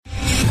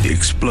The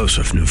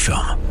explosive new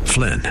film,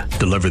 Flynn,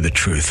 deliver the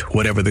truth,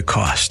 whatever the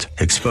cost,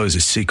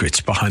 exposes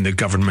secrets behind the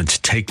government's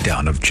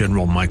takedown of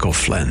General Michael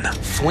Flynn.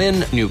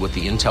 Flynn knew what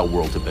the intel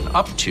world had been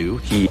up to.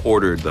 He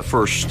ordered the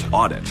first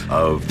audit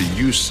of the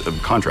use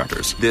of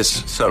contractors.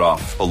 This set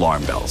off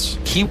alarm bells.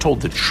 He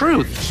told the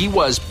truth. He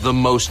was the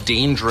most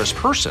dangerous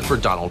person for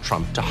Donald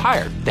Trump to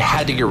hire. They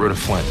had to get rid of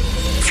Flynn.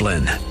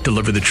 Flynn,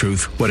 deliver the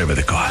truth, whatever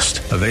the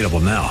cost. Available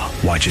now.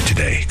 Watch it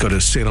today. Go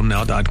to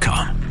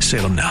salemnow.com.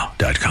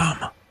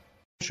 salemnow.com.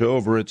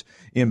 Over its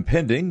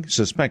impending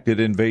suspected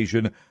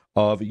invasion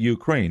of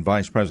Ukraine.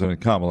 Vice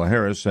President Kamala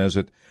Harris says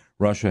that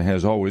Russia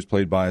has always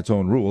played by its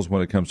own rules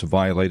when it comes to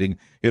violating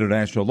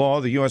international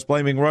law. The U.S.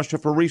 blaming Russia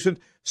for recent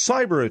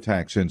cyber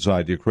attacks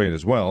inside Ukraine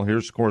as well.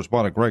 Here's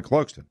correspondent Greg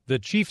Clugston. The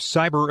chief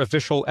cyber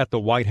official at the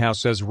White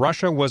House says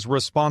Russia was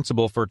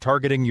responsible for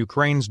targeting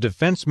Ukraine's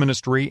defense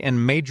ministry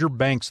and major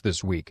banks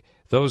this week.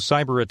 Those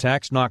cyber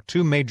attacks knocked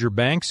 2 major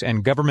banks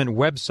and government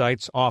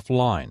websites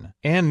offline.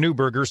 Ann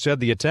Neuberger said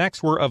the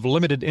attacks were of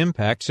limited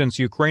impact since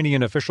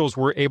Ukrainian officials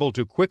were able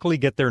to quickly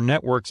get their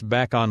networks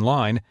back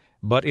online.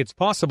 But it's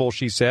possible,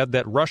 she said,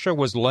 that Russia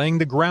was laying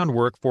the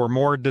groundwork for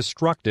more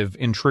destructive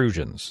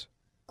intrusions.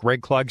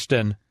 Greg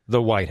Clugston,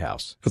 the White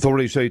House.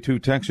 Authorities say 2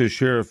 Texas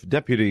sheriff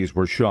deputies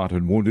were shot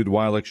and wounded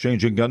while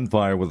exchanging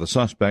gunfire with a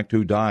suspect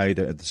who died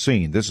at the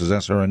scene. This is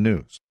SRN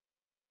News.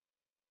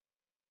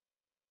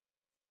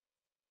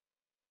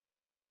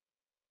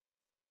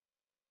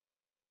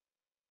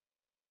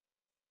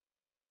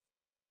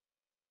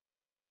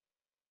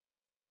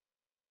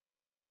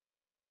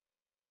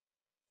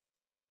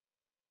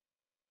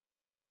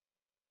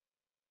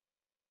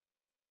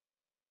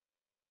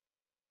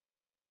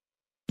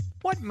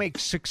 What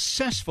makes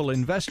successful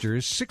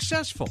investors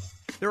successful?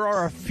 There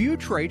are a few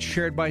traits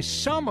shared by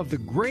some of the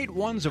great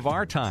ones of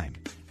our time.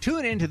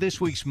 Tune in to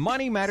this week's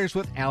Money Matters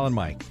with Al and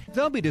Mike.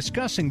 They'll be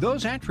discussing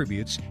those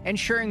attributes and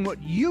sharing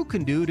what you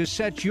can do to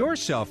set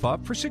yourself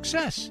up for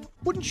success.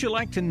 Wouldn't you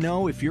like to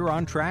know if you're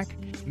on track?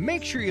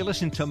 Make sure you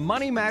listen to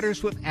Money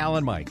Matters with Al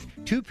and Mike,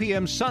 2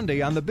 p.m.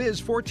 Sunday on the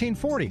Biz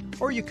 1440.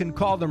 Or you can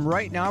call them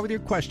right now with your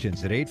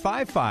questions at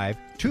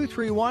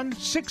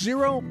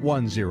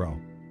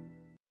 855-231-6010.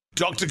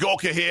 Dr.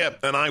 Gorka here,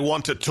 and I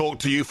want to talk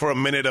to you for a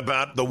minute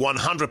about the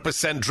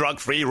 100%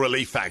 drug-free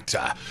Relief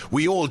Factor.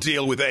 We all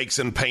deal with aches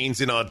and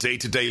pains in our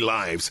day-to-day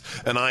lives,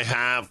 and I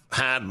have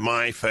had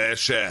my fair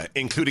share,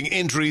 including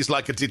injuries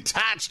like a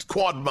detached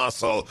quad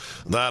muscle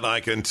that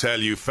I can tell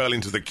you fell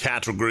into the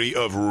category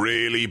of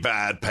really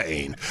bad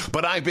pain.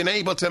 But I've been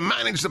able to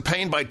manage the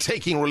pain by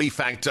taking Relief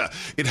Factor.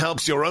 It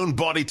helps your own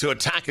body to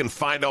attack and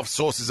fight off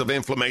sources of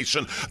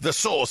inflammation, the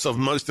source of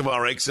most of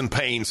our aches and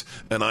pains,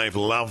 and I've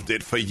loved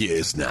it for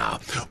years now.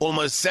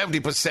 Almost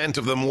 70%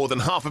 of the more than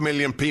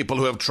 500,000 people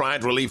who have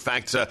tried Relief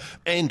Factor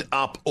end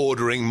up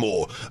ordering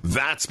more.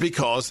 That's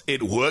because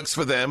it works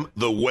for them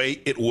the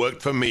way it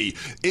worked for me.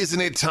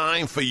 Isn't it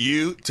time for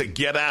you to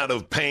get out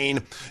of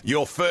pain?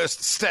 Your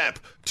first step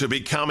to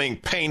becoming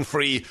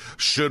pain-free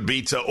should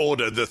be to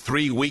order the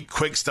 3-week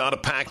quick starter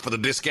pack for the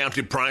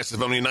discounted price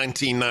of only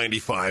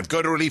 $19.95.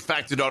 Go to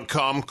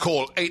relieffactor.com,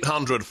 call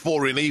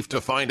 800-4RELIEF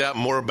to find out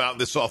more about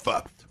this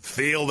offer.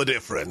 Feel the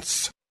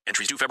difference.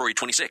 Entries due February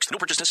 26th. No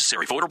purchase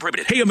necessary. Void or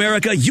prohibited. Hey,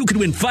 America, you could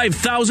win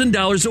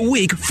 $5,000 a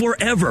week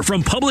forever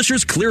from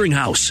Publishers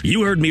Clearinghouse.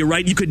 You heard me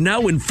right. You could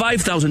now win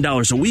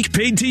 $5,000 a week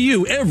paid to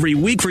you every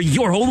week for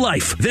your whole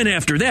life. Then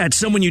after that,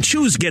 someone you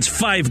choose gets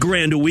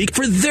 $5,000 a week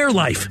for their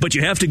life. But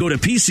you have to go to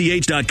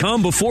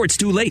PCH.com before it's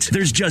too late.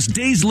 There's just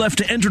days left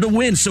to enter to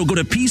win, so go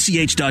to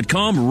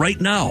PCH.com right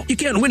now. You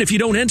can't win if you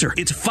don't enter.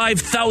 It's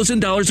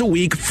 $5,000 a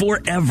week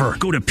forever.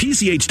 Go to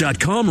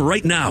PCH.com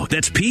right now.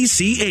 That's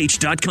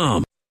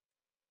PCH.com.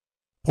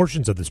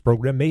 Portions of this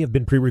program may have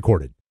been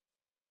pre-recorded.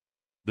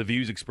 The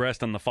views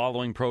expressed on the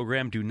following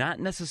program do not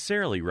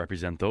necessarily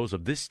represent those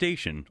of this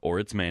station or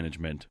its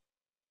management.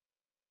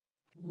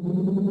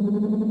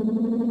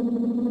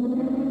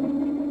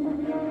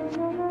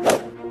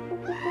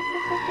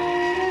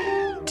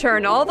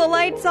 Turn all the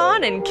lights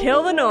on and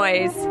kill the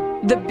noise.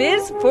 The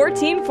Biz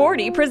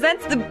 1440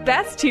 presents the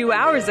best 2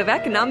 hours of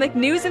economic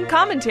news and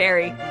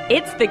commentary.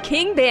 It's the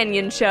King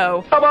Banaian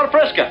Show. How about a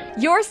Fresca?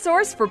 Your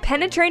source for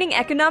penetrating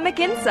economic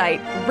insight,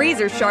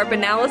 razor-sharp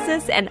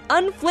analysis, and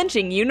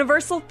unflinching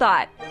universal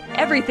thought.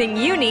 Everything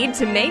you need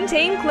to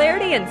maintain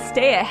clarity and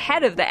stay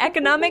ahead of the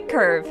economic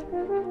curve.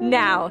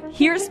 Now,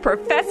 here's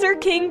Professor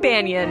King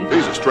Banaian.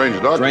 He's a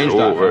strange doctor. Strange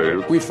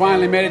doctor. We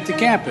finally made it to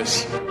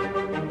campus.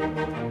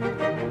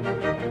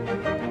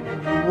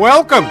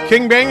 Welcome,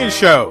 King Banaian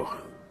Show,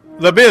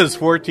 The Biz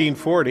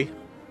 1440.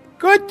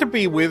 Good to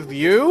be with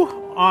you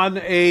on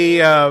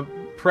a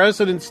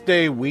President's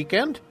Day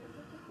weekend.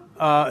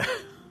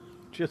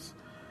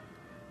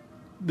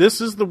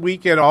 This is the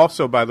weekend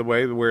also, by the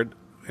way, where,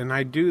 and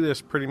I do this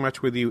pretty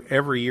much with you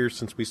every year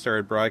since we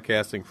started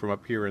broadcasting from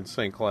up here in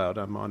St. Cloud.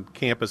 I'm on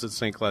campus at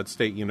St. Cloud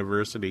State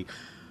University.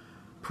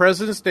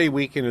 President's Day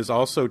weekend is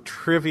also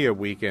trivia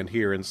weekend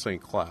here in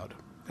St. Cloud.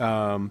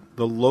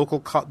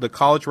 the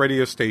college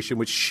radio station,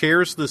 which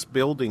shares this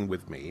building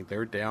with me.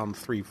 They're down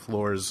 3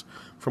 floors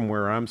from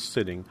where I'm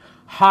sitting,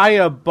 high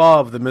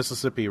above the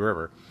Mississippi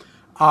River.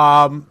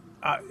 You're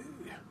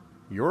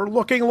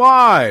looking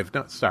live.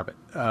 No, stop it.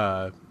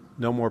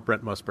 No more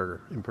Brent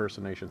Musburger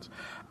impersonations.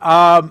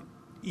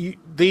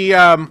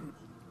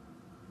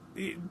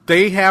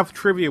 They have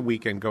trivia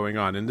weekend going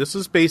on, and this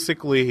is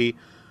basically,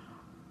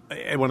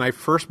 when I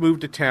first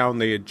moved to town,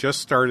 they had just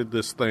started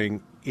this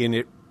thing, and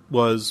it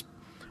was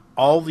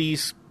all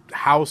these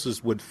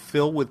houses would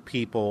fill with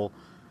people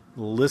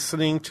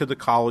listening to the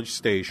college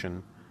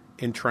station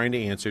and trying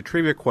to answer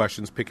trivia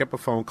questions, pick up a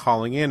phone,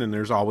 calling in, and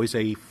there's always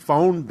a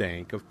phone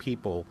bank of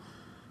people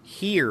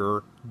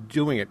here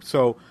doing it.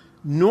 So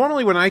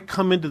normally when I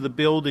come into the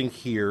building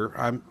here,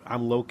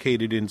 I'm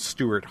located in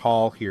Stewart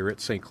Hall here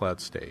at St.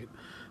 Cloud State,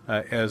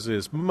 as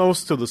is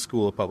most of the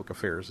School of Public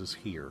Affairs is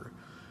here.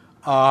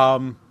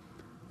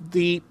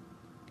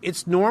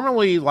 It's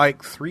normally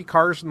like 3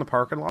 cars in the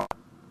parking lot.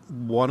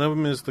 One of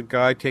them is the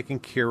guy taking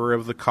care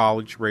of the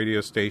college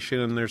radio station,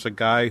 and there's a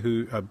guy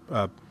who,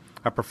 a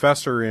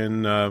professor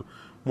in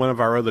one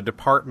of our other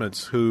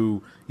departments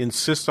who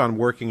insists on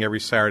working every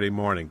Saturday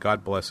morning.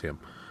 God bless him.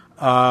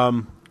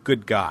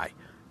 Good guy.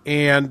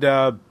 And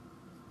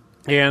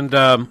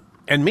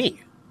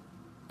me.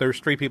 There's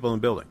 3 people in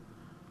the building.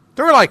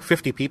 There are like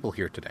 50 people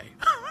here today.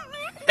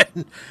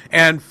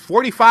 And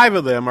 45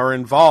 of them are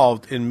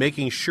involved in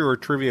making sure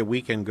Trivia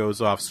Weekend goes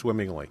off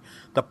swimmingly.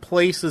 The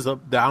place is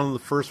down on the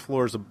first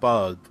floor is a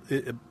buzz.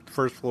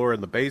 First floor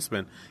in the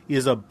basement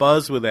is a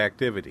buzz with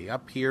activity.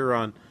 Up here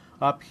on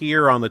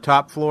the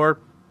top floor,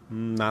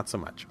 not so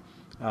much.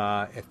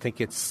 I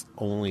think it's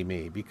only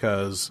me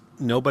because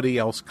nobody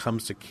else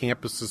comes to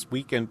campus this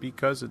weekend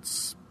because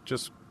it's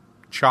just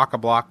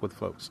chock-a-block with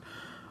folks.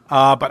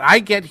 But I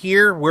get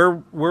here,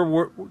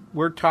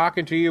 we're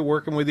talking to you,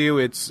 working with you.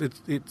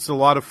 It's a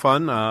lot of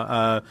fun.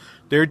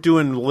 They're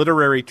doing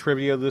literary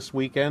trivia this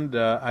weekend.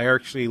 I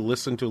actually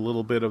listened to a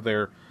little bit of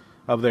their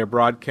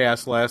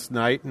broadcast last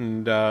night,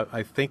 and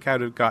I think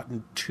I'd have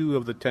gotten 2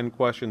 of the 10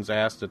 questions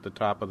asked at the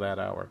top of that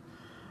hour,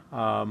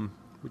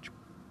 which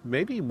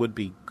maybe would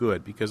be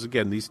good because,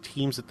 again, these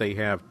teams that they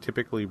have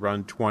typically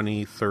run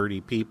 20,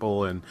 30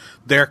 people, and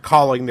they're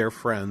calling their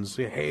friends.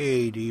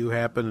 Hey, do you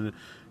happen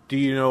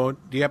to know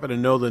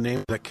the name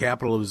of the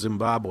capital of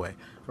Zimbabwe,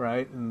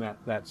 right? And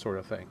that sort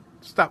of thing.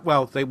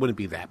 Well, they wouldn't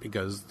be that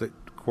because,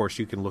 of course,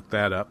 you can look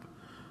that up.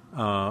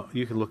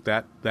 You can look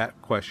that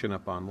question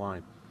up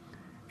online.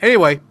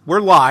 Anyway,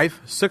 we're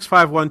live,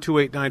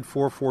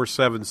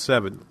 651-289-4477.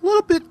 A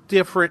little bit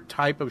different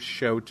type of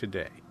show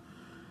today.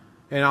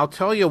 And I'll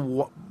tell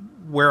you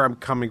where I'm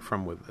coming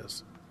from with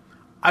this.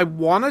 I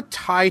want to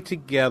tie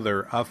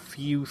together a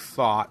few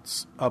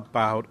thoughts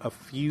about a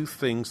few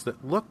things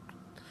that look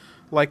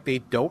like they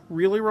don't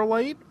really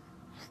relate,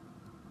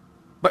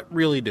 but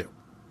really do.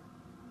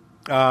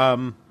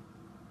 And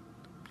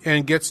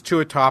gets to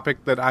a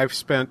topic that I've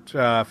spent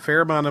a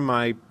fair amount of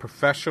my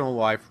professional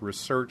life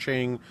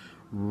researching,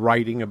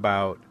 writing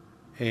about,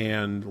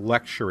 and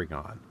lecturing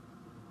on.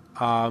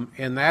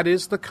 And that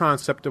is the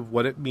concept of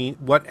what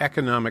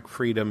economic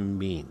freedom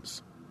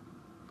means.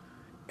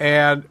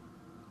 And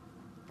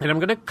I'm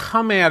going to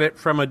come at it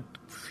from a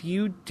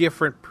few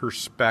different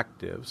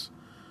perspectives.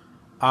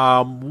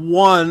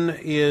 One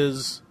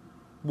is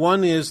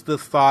the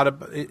thought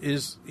of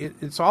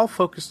it's all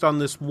focused on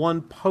this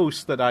one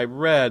post that I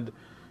read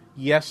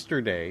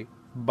yesterday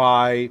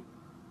by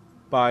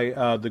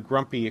the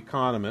Grumpy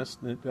Economist,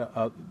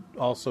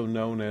 also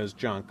known as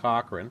John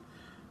Cochran,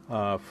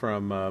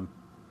 from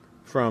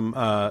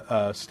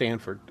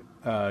Stanford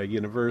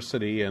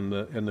University and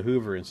the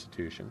Hoover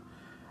Institution,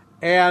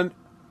 and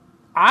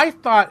I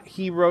thought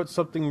he wrote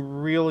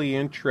something really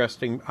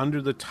interesting under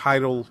the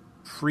title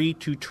Free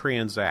to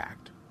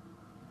Transact.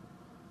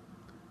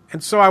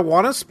 And so I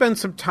want to spend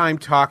some time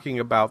talking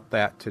about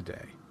that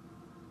today.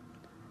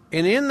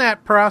 And in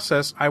that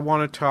process, I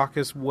want to talk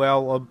as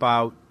well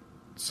about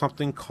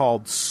something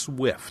called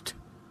SWIFT.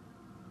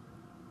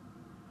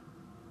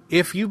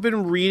 If you've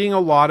been reading a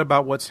lot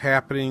about what's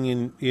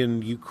happening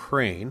in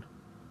Ukraine,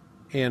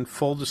 and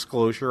full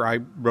disclosure, I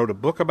wrote a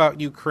book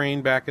about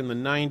Ukraine back in the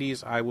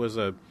 90s. I was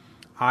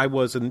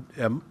a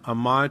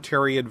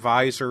monetary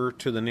advisor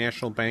to the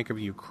National Bank of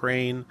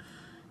Ukraine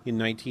in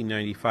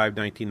 1995,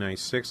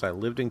 1996. I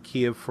lived in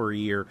Kiev for a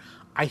year.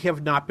 I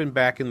have not been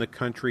back in the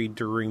country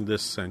during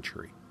this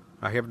century.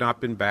 I have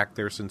not been back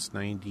there since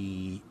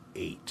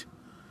 98.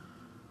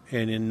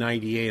 And in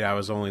 98, I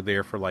was only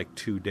there for like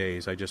 2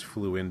 days. I just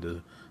flew in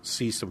to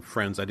see some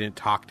friends. I didn't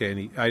talk to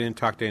any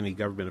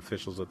government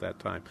officials at that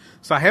time.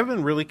 So I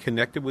haven't really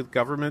connected with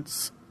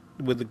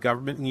the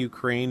government in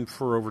Ukraine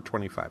for over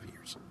 25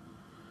 years.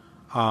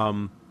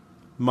 The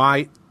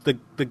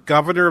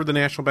governor of the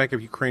National Bank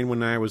of Ukraine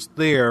when I was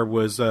there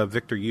was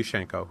Viktor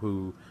Yushchenko,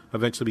 who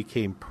eventually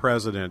became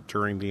president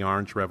during the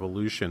Orange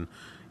Revolution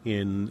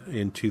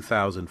in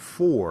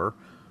 2004,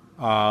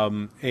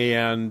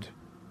 and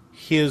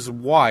his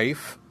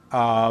wife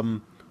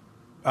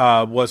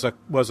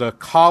was a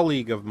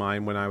colleague of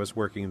mine when I was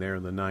working there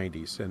in the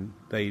 90s, and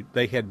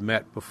they had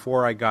met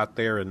before I got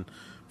there, and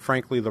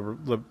frankly,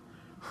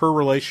 her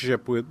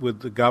relationship with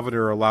the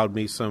governor allowed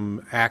me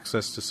some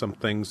access to some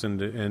things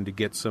and to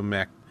get some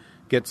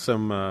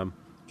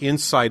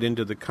insight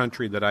into the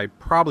country that I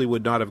probably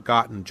would not have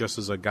gotten just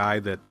as a guy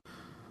that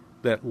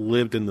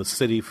lived in the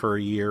city for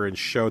a year and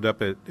showed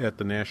up at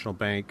the National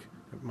Bank.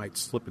 I might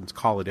slip and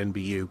call it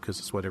NBU because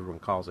it's what everyone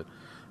calls it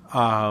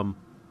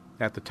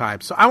at the time.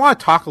 So I want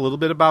to talk a little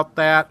bit about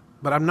that,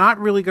 but I'm not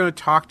really going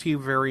to talk to you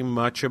very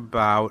much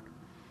about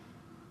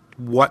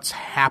what's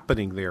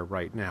happening there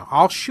right now.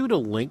 I'll shoot a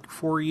link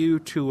for you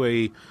to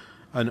a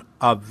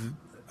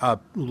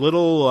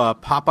little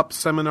pop-up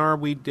seminar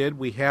we did.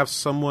 We have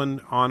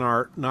someone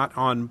on not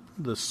on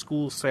the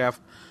school staff,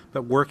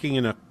 but working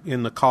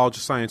in the College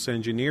of Science and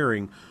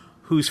Engineering,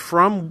 who's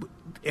from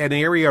an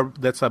area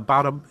that's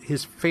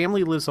his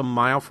family lives a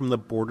mile from the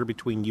border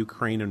between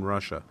Ukraine and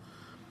Russia.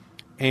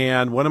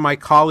 And one of my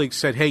colleagues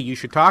said, hey, you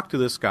should talk to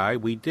this guy.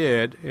 We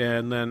did.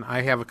 And then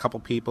I have a couple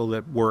people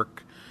that have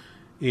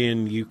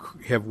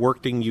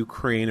worked in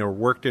Ukraine or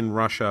worked in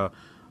Russia.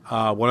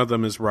 One of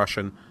them is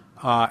Russian.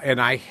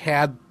 And I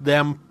had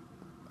them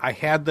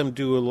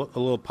do a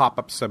little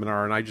pop-up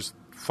seminar, and I just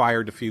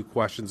fired a few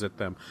questions at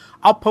them.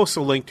 I'll post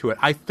a link to it.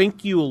 I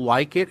think you'll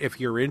like it. If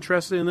you're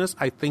interested in this,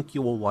 I think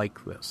you will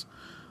like this.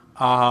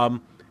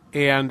 And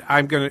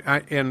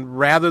and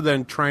rather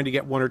than trying to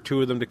get one or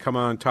two of them to come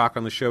on and talk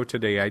on the show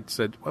today, I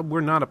said, well,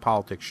 we're not a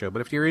politics show, but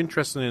if you're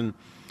interested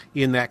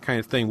in that kind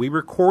of thing, we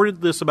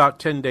recorded this about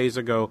 10 days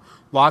ago.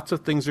 Lots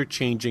of things are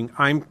changing.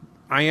 I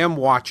am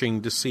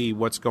watching to see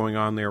what's going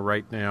on there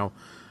right now.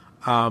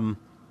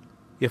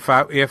 If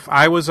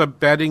I was a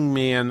betting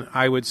man,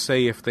 I would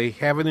say if they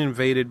haven't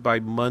invaded by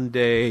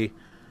Monday,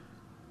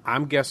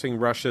 I'm guessing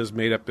Russia has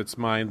made up its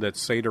mind that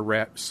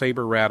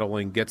saber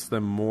rattling gets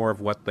them more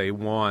of what they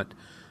want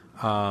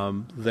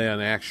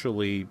than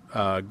actually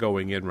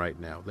going in right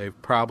now. They've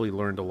probably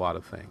learned a lot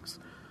of things.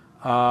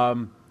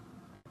 So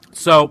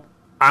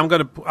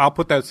I'll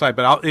put that aside.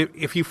 But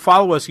if you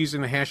follow us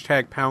using the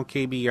hashtag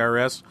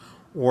 #KBRS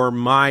or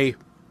my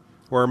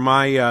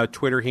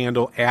Twitter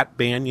handle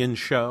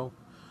 @BanyanShow,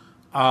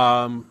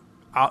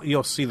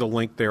 you'll see the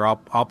link there.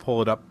 I'll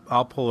pull it up.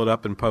 I'll pull it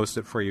up and post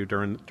it for you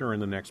during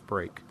the next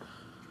break.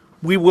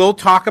 We will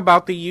talk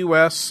about the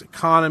U.S.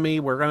 economy.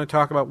 We're going to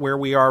talk about where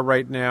we are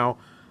right now.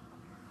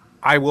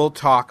 I will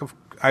talk about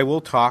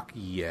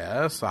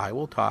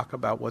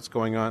what's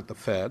going on at the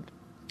Fed,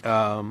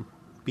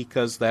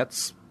 because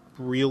that's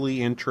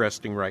really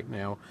interesting right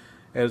now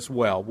as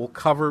well. We'll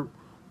cover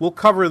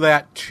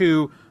that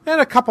too, and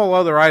a couple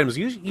other items.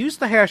 Use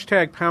the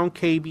hashtag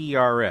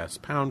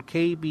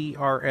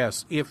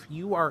 #KBRS if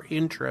you are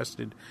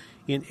interested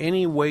in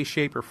any way,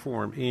 shape, or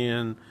form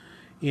in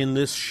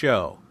this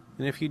show.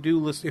 And if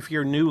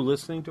you're new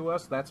listening to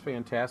us, that's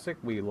fantastic.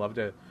 We love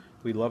that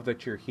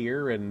you're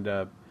here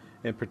and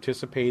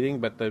participating.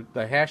 But the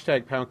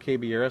hashtag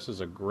 #KBRS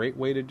is a great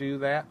way to do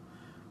that.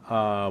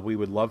 We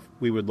would love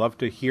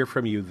to hear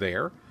from you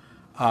there,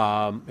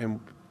 and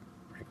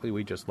frankly,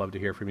 we just love to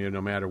hear from you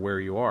no matter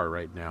where you are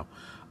right now.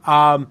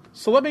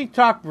 So let me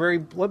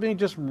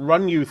just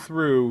run you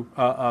through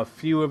a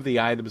few of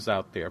the items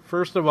out there.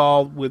 First of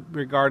all,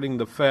 regarding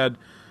the Fed,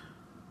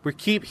 we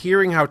keep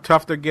hearing how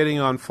tough they're getting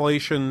on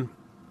inflation.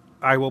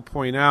 I will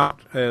point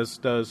out, as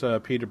does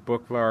Peter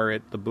Boockvar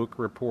at the Book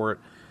Report,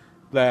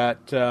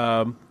 that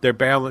their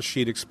balance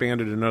sheet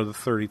expanded another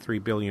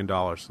 $33 billion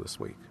this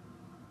week.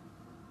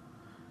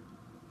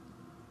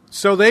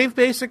 So they've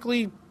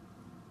basically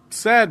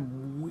said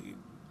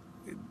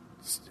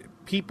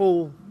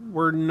people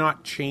were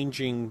not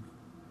changing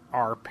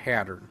our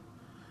pattern.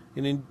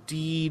 And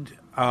indeed,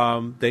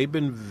 they've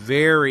been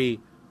very,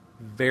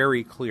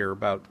 very clear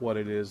about what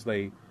it is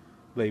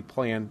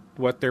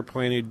what they're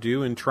planning to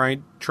do and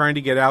trying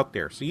to get out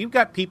there. So you've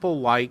got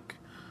people like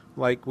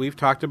we've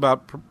talked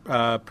about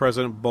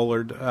President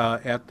Bullard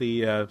at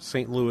the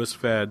St. Louis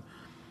Fed,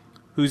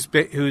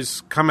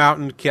 who's come out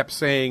and kept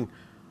saying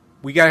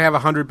we got to have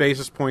 100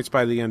 basis points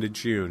by the end of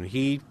June.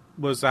 He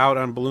was out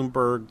on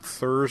Bloomberg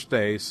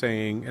Thursday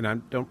saying, and I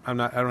don't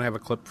have a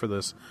clip for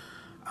this,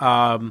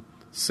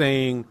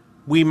 saying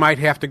we might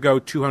have to go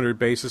 200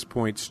 basis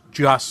points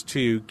just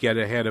to get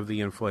ahead of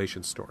the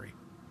inflation story.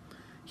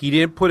 He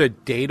didn't put a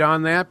date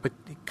on that, but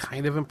it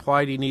kind of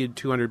implied he needed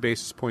 200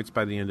 basis points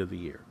by the end of the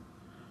year.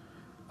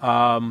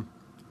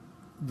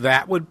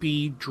 That would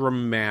be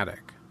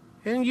dramatic.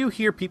 And you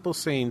hear people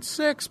saying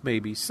 6,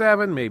 maybe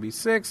 7, maybe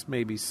 6,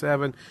 maybe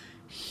 7.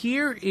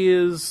 Here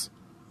is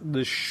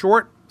the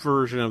short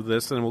version of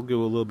this, and we'll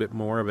do a little bit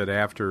more of it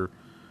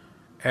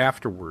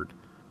afterward,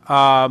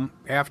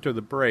 after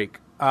the break.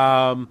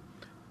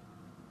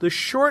 The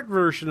short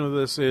version of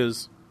this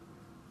is,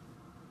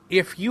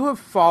 if you have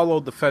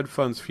followed the Fed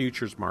funds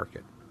futures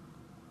market,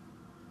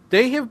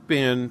 they have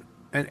been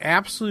an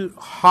absolute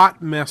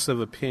hot mess of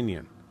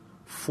opinion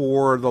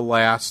for the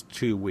last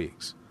 2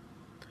 weeks.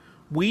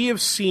 We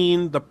have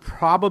seen the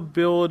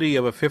probability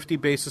of a 50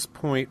 basis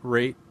point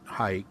rate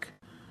hike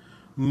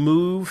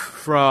move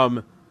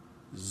from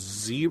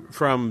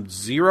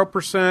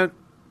 0%,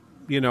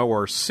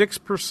 or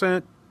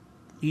 6%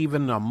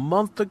 even a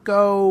month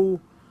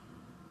ago,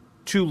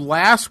 to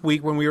last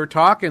week when we were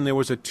talking, there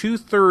was a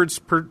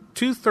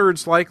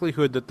two-thirds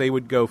likelihood that they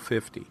would go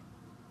 50.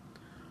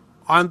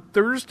 On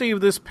Thursday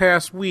of this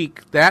past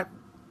week, that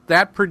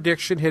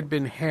prediction had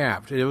been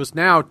halved. It was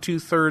now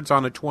 2/3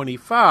 on a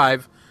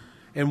 25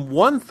 and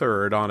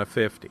 1/3 on a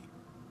 50.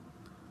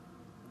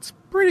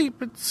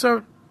 It's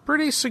a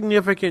pretty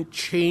significant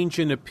change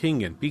in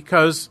opinion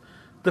because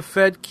the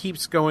Fed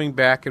keeps going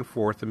back and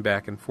forth and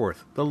back and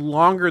forth. The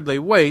longer they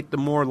wait, the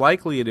more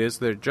likely it is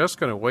they're just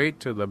going to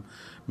wait to the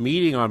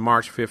meeting on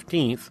March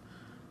 15th.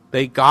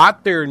 They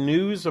got their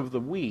news of the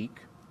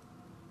week.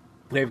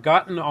 They've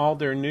gotten all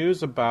their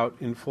news about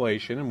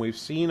inflation, and we've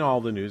seen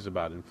all the news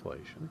about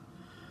inflation.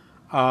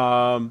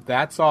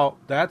 That's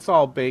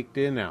all baked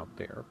in out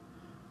there.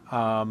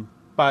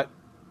 But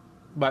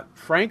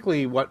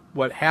frankly,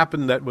 what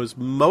happened that was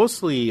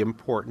mostly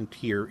important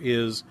here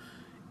is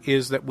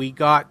that we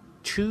got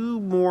two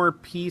more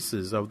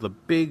pieces of the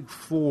big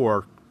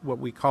four,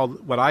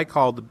 what I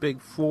call the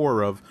big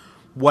four of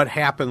what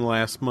happened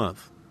last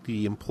month.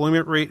 The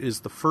employment rate is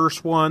the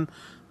first one.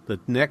 The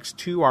next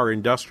two are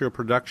industrial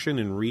production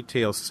and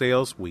retail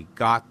sales. We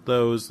got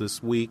those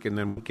this week, and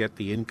then we get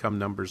the income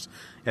numbers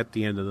at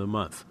the end of the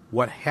month.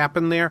 What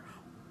happened there?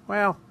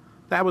 Well,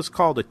 that was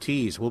called a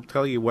tease. We'll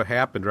tell you what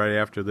happened right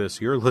after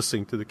this. You're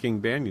listening to the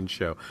King Banaian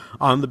Show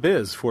on The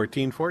Biz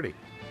 1440.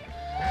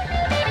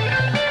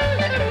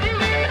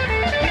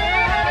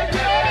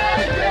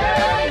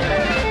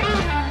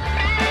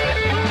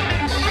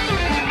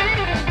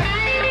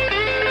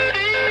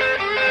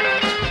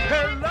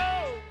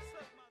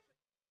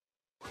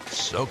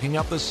 Soaking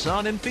up the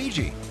sun in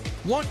Fiji,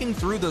 walking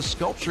through the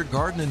sculpture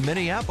garden in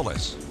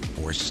Minneapolis,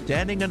 or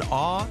standing in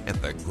awe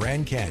at the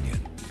Grand Canyon.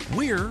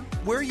 We're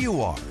where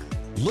you are.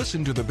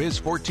 Listen to the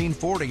Biz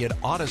 1440 at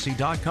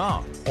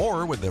Odyssey.com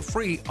or with the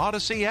free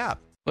Odyssey app.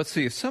 Let's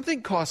see, if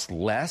something costs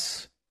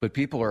less, but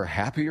people are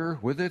happier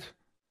with it,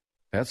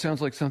 that sounds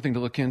like something to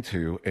look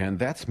into, and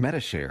that's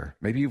Medi-Share.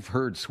 Maybe you've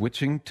heard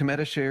switching to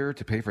Medi-Share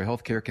to pay for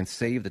healthcare can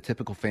save the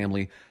typical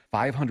family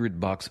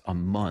 $500 a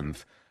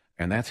month.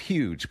 And that's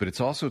huge, but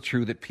it's also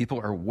true that people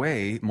are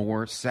way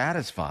more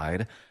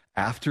satisfied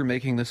after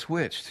making the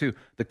switch, too.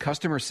 The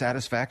customer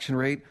satisfaction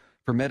rate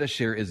for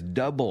Medi-Share is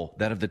double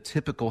that of the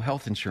typical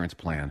health insurance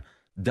plan.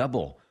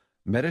 Double.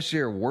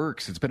 Medi-Share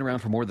works. It's been around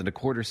for more than a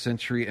quarter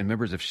century, and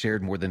members have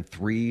shared more than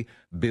 $3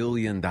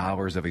 billion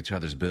of each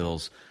other's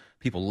bills.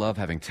 People love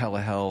having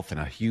telehealth and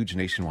a huge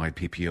nationwide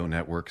PPO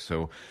network.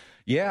 So,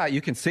 yeah,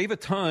 you can save a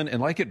ton and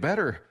like it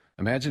better.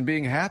 Imagine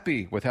being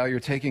happy with how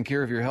you're taking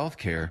care of your health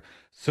care.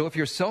 So if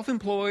you're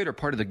self-employed or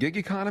part of the gig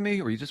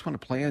economy, or you just want a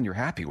plan you're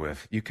happy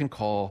with, you can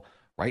call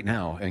right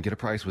now and get a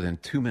price within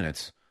 2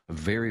 minutes. A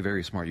very,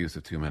 very smart use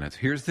of 2 minutes.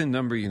 Here's the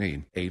number you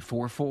need.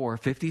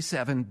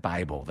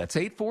 844-57-BIBLE. That's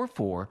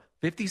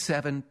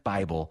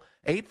 844-57-BIBLE.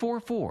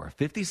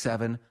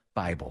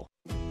 844-57-BIBLE.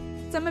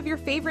 Some of your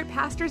favorite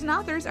pastors and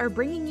authors are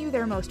bringing you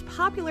their most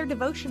popular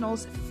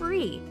devotionals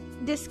free.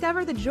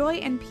 Discover the joy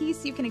and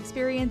peace you can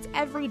experience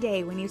every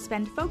day when you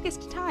spend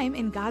focused time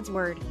in God's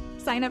Word.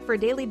 Sign up for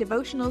daily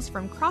devotionals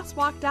from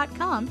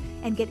crosswalk.com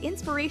and get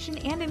inspiration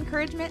and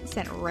encouragement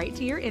sent right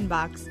to your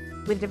inbox.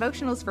 With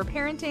devotionals for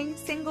parenting,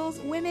 singles,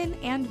 women,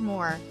 and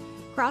more.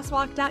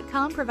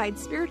 Crosswalk.com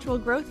provides spiritual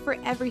growth for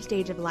every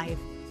stage of life.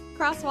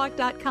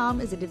 Crosswalk.com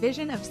is a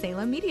division of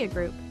Salem Media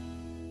Group.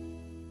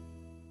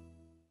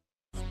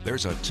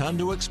 There's a ton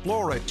to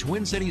explore at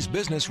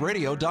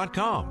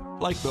TwinCitiesBusinessRadio.com,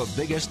 like the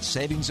biggest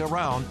savings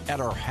around at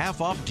our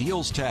half-off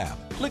deals tab.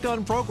 Click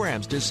on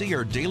programs to see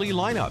our daily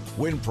lineup,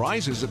 win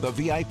prizes at the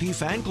VIP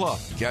fan club,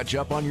 catch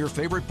up on your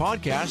favorite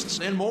podcasts,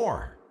 and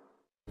more.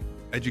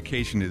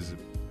 Education is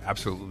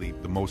absolutely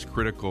the most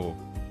critical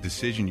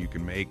decision you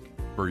can make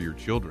for your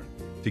children.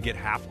 To get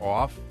half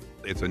off,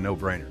 it's a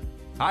no-brainer.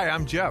 Hi,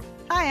 I'm Jeff.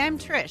 Hi, I'm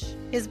Trish,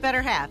 his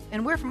better half,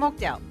 and we're from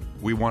Oakdale.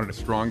 We wanted a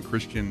strong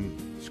Christian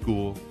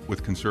school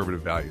with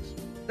conservative values.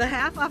 The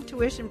half-off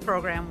tuition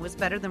program was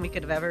better than we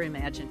could have ever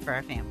imagined for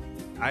our family.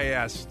 I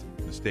asked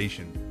the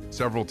station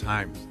several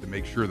times to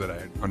make sure that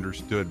I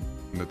understood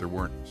that there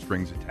weren't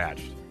strings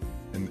attached,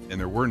 and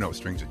there were no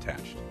strings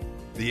attached.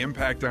 The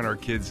impact on our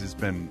kids has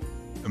been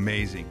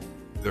amazing.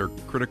 Their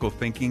critical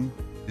thinking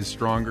is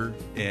stronger,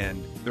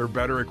 and they're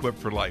better equipped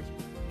for life.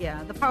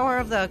 Yeah, the power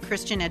of the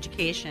Christian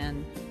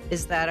education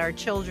is that our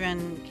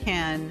children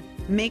can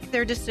make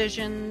their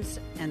decisions,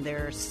 and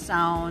their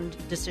sound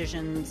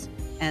decisions,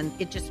 and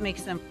it just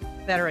makes them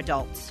better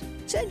adults.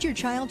 Send your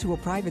child to a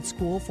private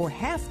school for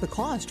half the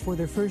cost for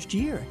their first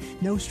year.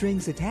 No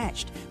strings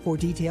attached. For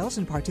details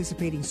and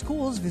participating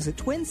schools, visit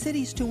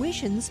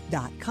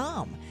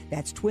TwinCitiesTuitions.com.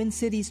 That's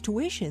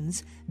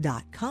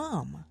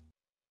TwinCitiesTuitions.com.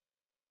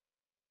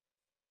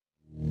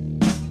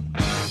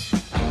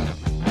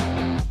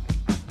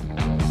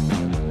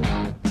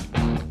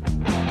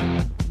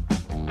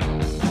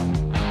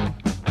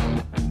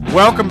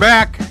 Welcome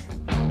back.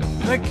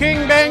 The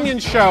King Banaian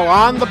Show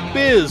on the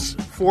Biz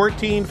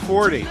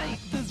 1440.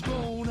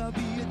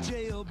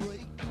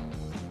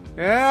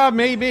 Yeah,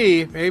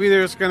 maybe. Maybe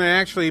there's going to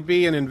actually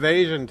be an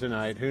invasion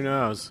tonight. Who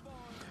knows?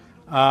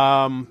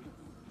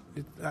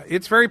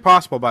 It's very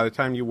possible by the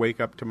time you wake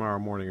up tomorrow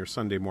morning or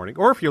Sunday morning,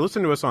 or if you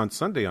listen to us on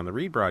Sunday on the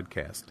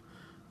rebroadcast,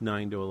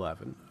 9 to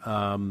 11,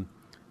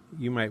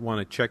 you might want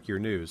to check your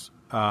news.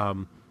 I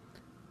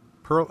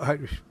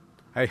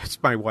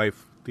asked my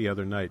wife the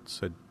other night,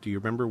 said, do you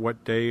remember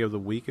what day of the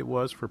week it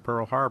was for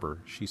Pearl Harbor?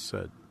 She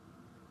said,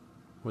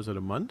 was it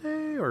a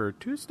Monday or a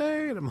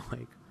Tuesday? And I'm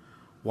like,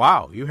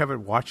 wow, you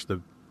haven't watched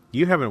the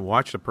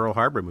Pearl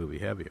Harbor movie,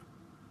 have you?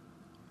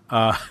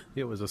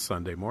 It was a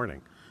Sunday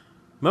morning.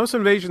 Most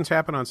invasions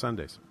happen on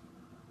Sundays.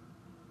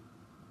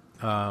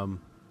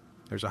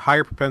 There's a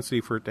higher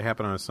propensity for it to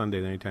happen on a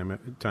Sunday than any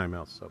time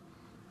else. So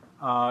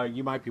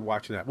you might be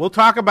watching that. We'll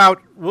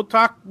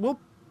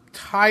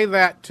tie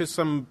that to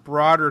some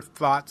broader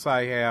thoughts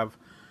I have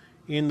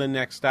in the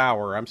next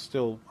hour. I'm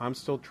still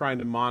trying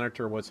to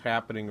monitor what's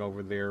happening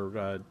over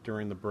there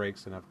during the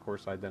breaks, and of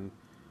course I then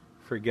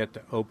forget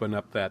to open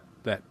up that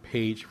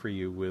page for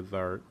you with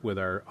our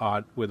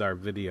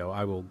video.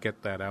 I will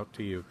get that out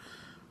to you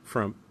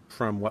from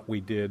what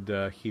we did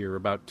here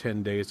about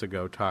 10 days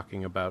ago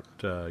talking about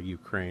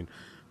Ukraine.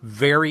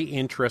 Very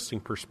interesting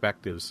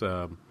perspectives.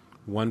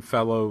 One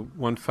fellow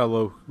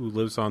who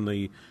lives on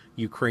the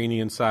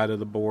Ukrainian side of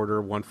the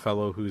border, one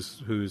fellow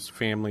whose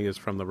family is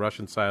from the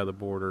Russian side of the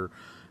border,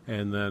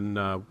 and then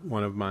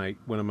one of my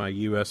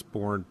U.S.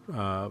 born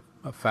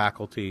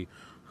faculty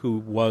who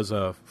was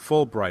a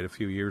Fulbright a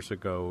few years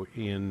ago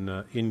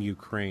in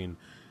Ukraine,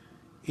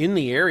 in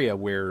the area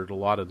where a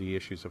lot of the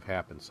issues have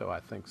happened. So I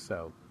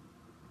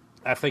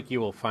think you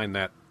will find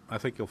that. I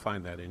think you'll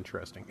find that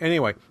interesting.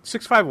 Anyway,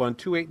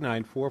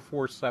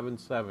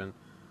 651-289-4477,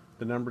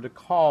 the number to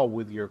call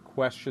with your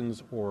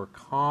questions or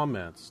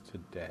comments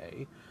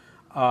today.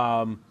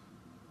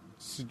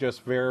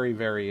 Just very,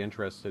 very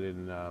interested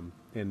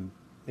in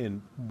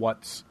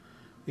what's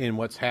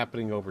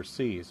happening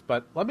overseas.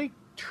 But let me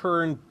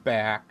turn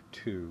back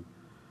to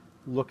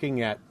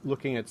looking at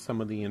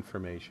some of the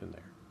information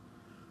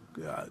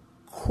there.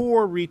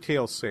 Core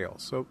retail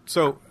sales.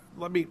 So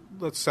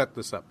let's set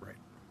this up right.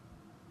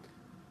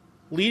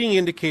 Leading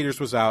indicators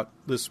was out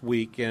this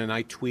week, and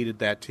I tweeted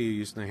that to you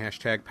using the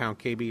hashtag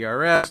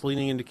 #KBRS.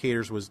 Leading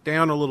indicators was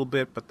down a little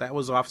bit, but that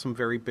was off some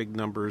very big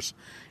numbers.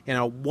 And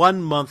a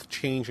 1 month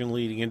change in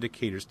leading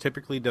indicators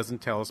typically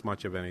doesn't tell us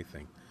much of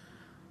anything.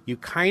 You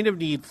kind of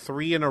need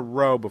 3 in a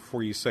row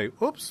before you say,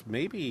 oops,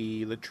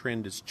 maybe the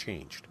trend has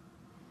changed.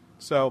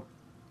 So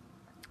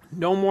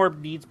no more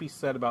needs to be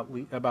said about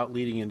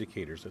leading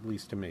indicators, at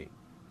least to me.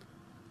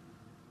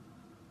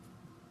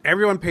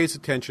 Everyone pays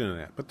attention to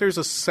that. But there's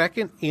a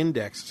second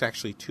index. It's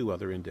actually 2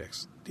 other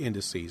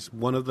indices.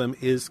 One of them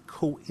is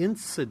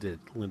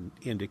coincident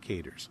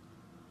indicators.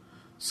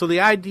 So the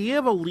idea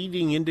of a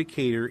leading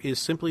indicator is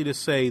simply to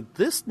say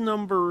this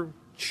number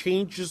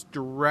changes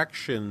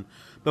direction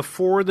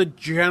before the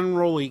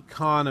general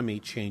economy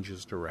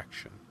changes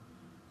direction.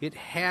 It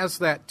has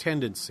that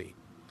tendency.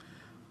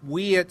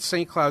 We at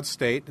St. Cloud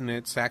State, and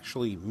it's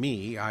actually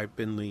me, I've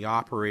been the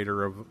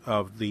operator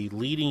of the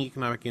leading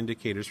economic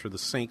indicators for the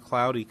St.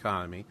 Cloud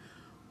economy.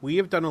 We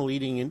have done a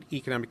leading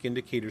economic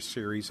indicator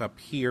series up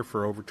here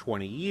for over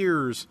 20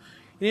 years,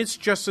 and it's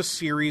just a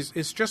series,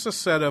 it's just a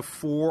set of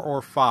 4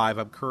 or 5,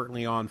 I'm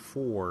currently on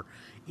 4,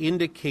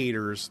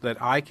 indicators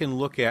that I can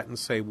look at and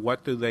say,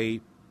 what do they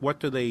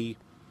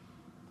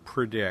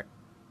predict,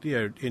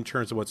 in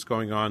terms of what's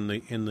going on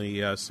in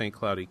the St.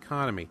 Cloud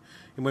economy.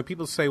 And when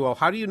people say, well,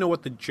 how do you know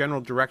what the general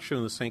direction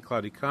of the St.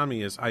 Cloud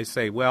economy is? I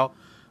say, well,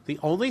 the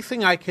only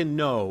thing I can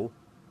know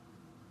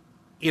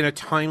in a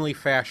timely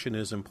fashion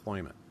is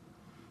employment.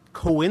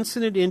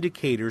 Coincident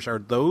indicators are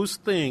those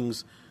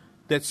things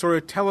that sort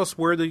of tell us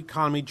where the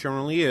economy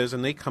generally is,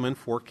 and they come in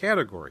 4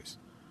 categories.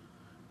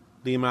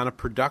 The amount of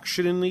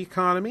production in the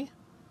economy,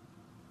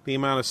 the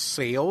amount of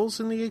sales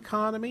in the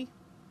economy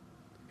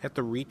at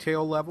the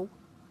retail level,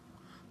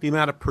 the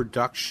amount of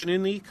production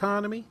in the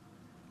economy,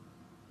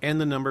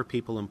 and the number of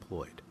people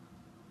employed.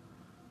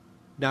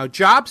 Now,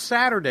 Job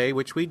Saturday,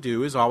 which we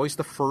do, is always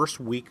the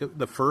first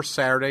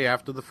Saturday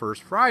after the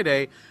first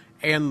Friday,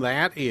 and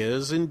that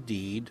is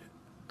indeed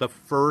the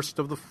first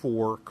of the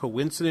 4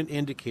 coincident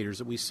indicators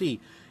that we see.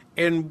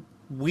 And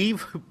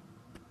we've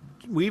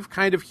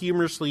kind of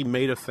humorously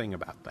made a thing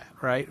about that,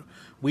 right?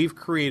 We've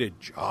created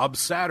Job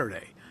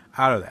Saturday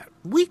out of that.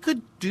 We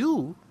could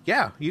do,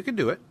 yeah, you could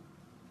do it.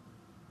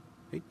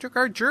 They took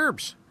our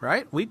gerbs,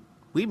 right? We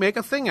make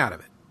a thing out of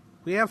it.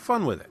 We have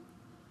fun with it.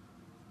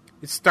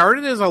 It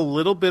started as a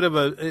little bit of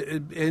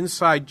an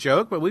inside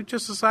joke, but we've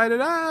just decided,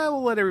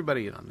 we'll let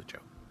everybody in on the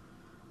joke.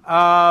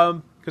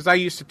 Because I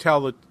used to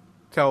tell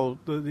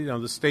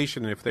the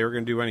station if they were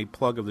going to do any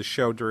plug of the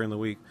show during the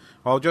week,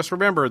 well, just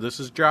remember this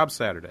is Job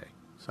Saturday.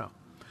 So,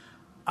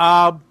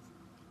 I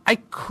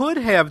could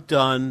have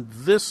done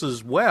this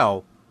as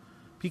well,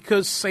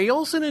 because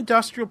sales and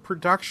industrial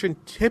production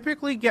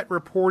typically get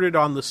reported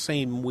on the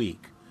same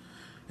week.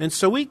 And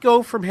so we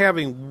go from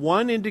having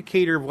one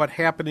indicator of what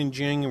happened in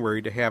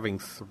January to having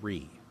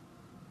 3.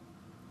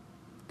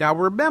 Now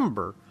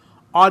remember,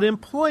 on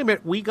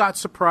employment, we got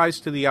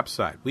surprised to the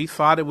upside. We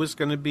thought it was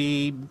going to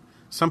be,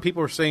 some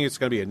people were saying it's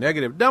going to be a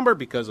negative number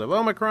because of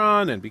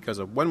Omicron and because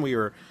of when we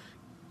were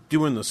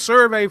doing the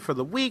survey for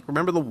the week.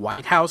 Remember the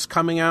White House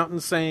coming out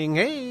and saying,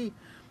 hey,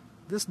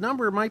 this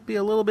number might be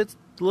a little bit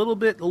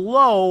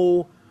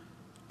low.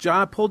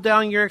 John, pulled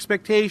down your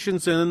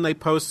expectations, and then they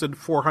posted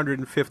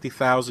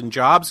 450,000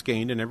 jobs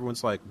gained, and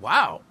everyone's like,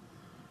 wow,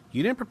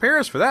 you didn't prepare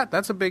us for that.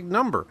 That's a big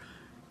number.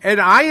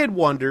 And I had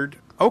wondered,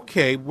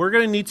 okay, we're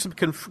going to need some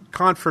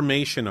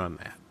confirmation on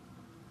that.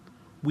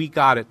 We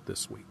got it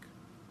this week.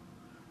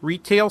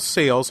 Retail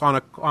sales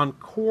on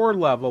core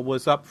level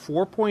was up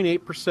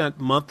 4.8%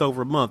 month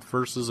over month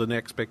versus an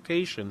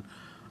expectation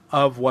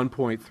of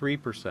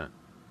 1.3%.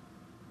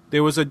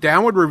 There was a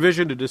downward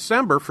revision to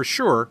December for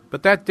sure,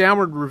 but that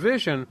downward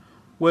revision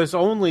was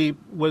only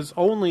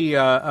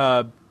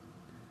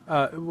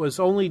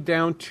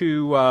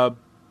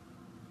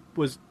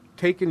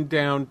taken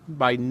down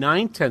by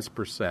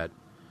 0.9%,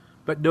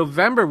 but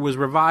November was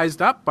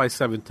revised up by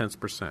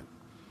 0.7%.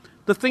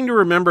 The thing to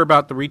remember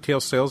about the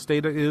retail sales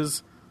data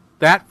is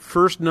that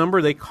first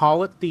number, they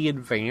call it the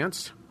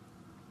advanced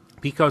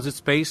because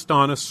it's based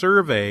on a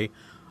survey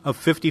of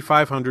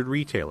 5,500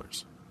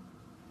 retailers.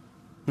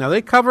 Now,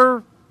 they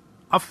cover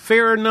a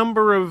fair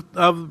number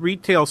of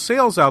retail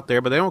sales out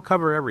there, but they don't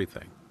cover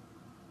everything.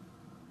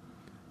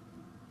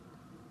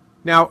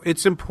 Now,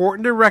 it's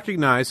important to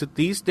recognize that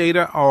these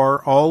data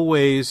are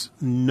always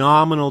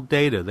nominal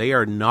data. They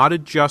are not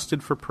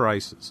adjusted for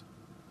prices.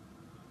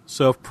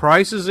 So if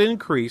prices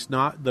increase,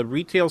 the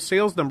retail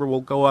sales number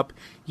will go up.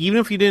 Even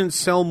if you didn't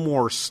sell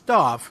more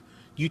stuff,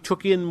 you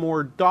took in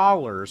more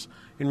dollars,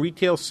 and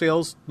retail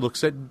sales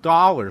looks at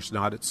dollars,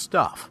 not at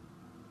stuff.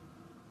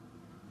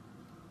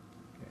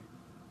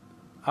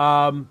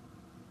 So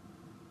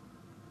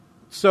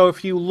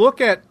if you look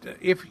at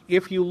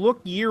if you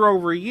look year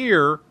over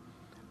year,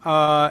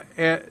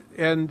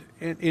 and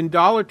in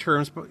dollar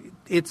terms,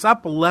 it's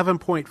up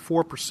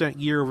 11.4%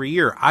 year over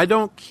year. I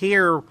don't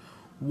care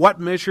what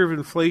measure of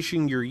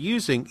inflation you're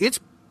using.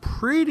 It's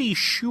pretty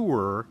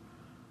sure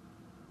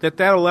that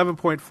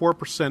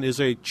 11.4%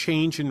 is a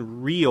change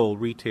in real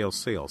retail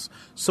sales.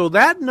 So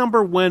that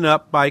number went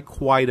up by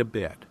quite a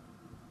bit.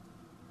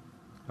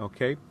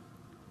 Okay.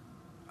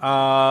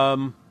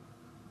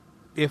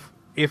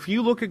 If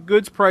you look at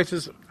goods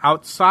prices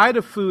outside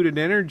of food and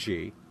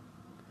energy,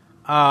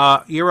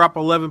 you're up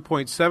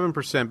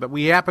 11.7%, but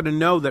we happen to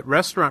know that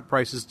restaurant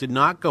prices did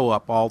not go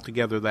up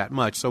altogether that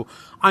much. So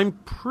I'm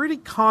pretty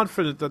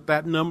confident that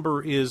that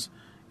number is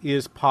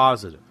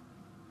positive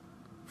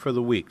for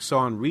the week. So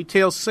on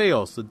retail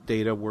sales, the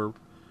data were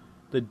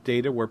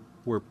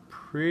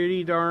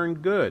pretty darn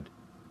good.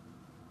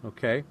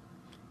 Okay.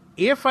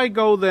 If I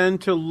go then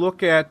to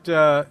look at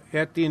the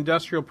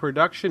industrial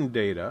production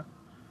data,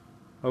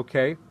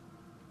 okay,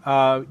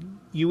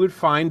 you would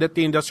find that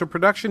the industrial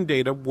production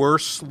data were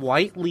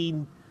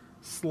slightly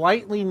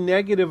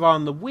negative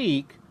on the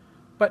week,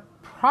 but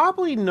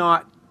probably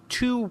not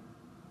too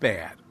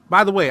bad.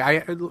 By the way,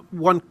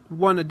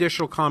 one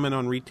additional comment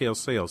on retail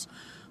sales.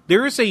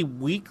 There is a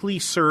weekly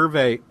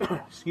survey,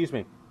 excuse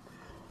me,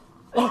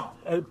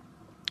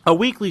 a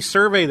weekly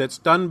survey that's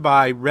done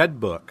by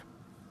Redbook.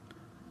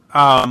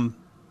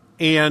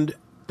 And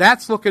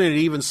that's looking at an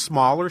even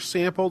smaller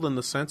sample than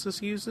the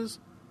census uses.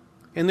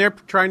 And they're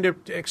trying to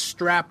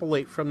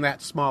extrapolate from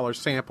that smaller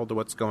sample to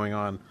what's going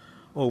on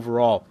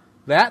overall.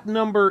 That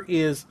number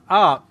is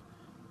up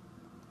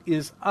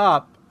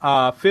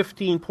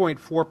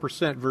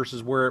 15.4%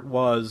 versus where it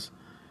was.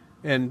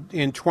 And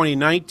in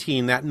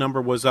 2019, that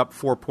number was up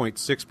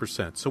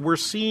 4.6%. So we're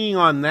seeing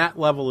on that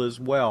level as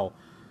well.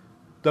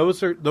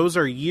 Those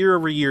are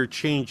year-over-year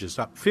changes,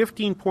 up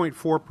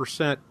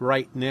 15.4%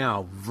 right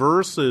now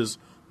versus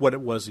what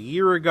it was a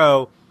year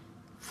ago,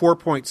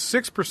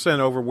 4.6%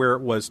 over where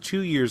it was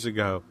 2 years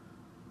ago.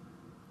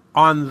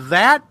 On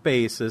that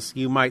basis,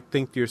 you might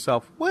think to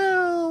yourself,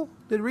 well,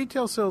 did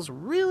retail sales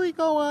really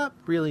go up?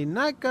 Really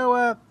not go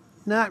up?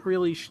 Not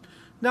really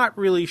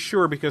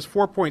sure, because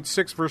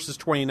 4.6 versus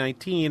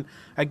 2019,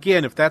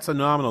 again, if that's a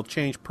nominal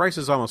change,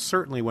 prices almost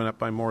certainly went up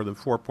by more than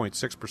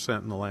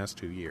 4.6% in the last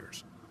 2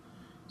 years.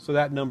 So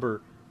that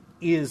number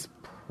is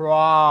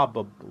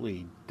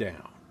probably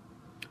down.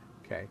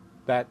 Okay,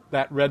 that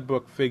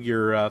Redbook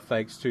figure,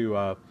 thanks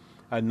to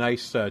a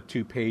nice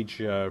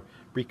 2-page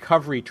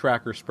recovery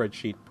tracker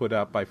spreadsheet put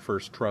out by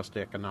First Trust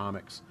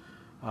Economics.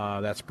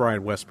 That's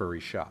Brian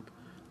Westbury's shop,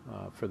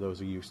 for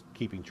those of you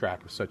keeping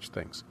track of such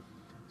things.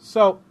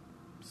 So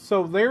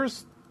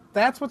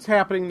that's what's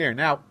happening there.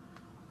 Now,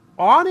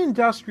 on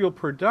industrial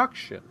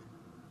production,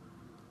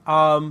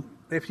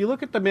 if you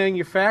look at the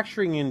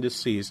manufacturing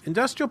indices,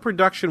 industrial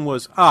production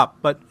was up,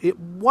 but it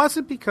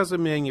wasn't because of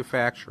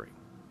manufacturing.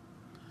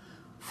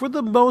 For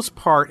the most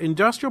part,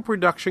 industrial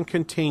production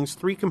contains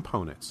 3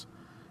 components.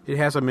 It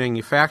has a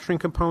manufacturing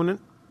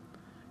component,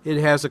 it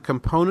has a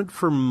component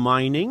for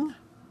mining,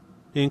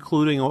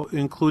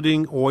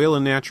 including oil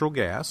and natural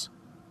gas.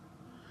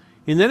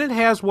 And then it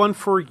has one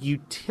for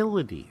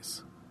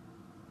utilities,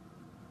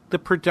 the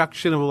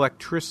production of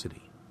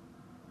electricity.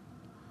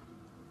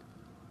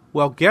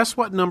 Well, guess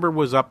what number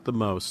was up the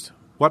most?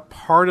 What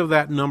part of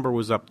that number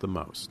was up the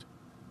most?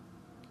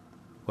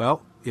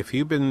 Well,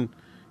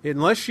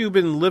 unless you've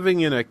been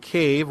living in a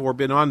cave or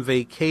been on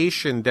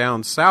vacation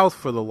down south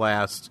for the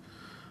last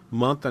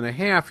month and a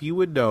half, you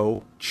would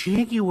know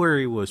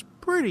January was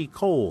pretty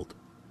cold.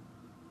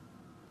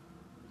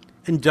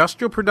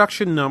 Industrial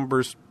production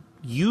numbers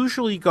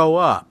usually go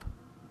up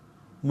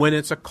when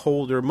it's a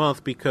colder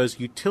month because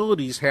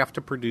utilities have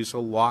to produce a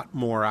lot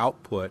more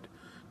output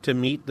to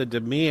meet the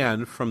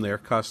demand from their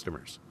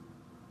customers.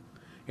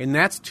 And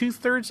that's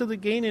 2/3 of the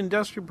gain in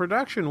industrial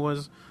production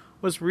was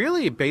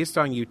really based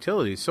on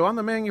utilities. So on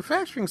the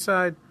manufacturing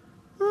side,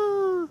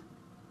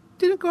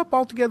 didn't go up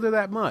altogether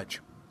that much.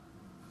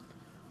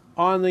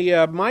 On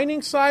the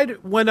mining side,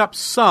 it went up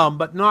some,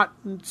 but not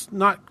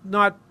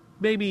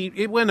maybe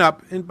it went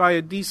up by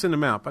a decent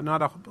amount, but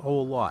not a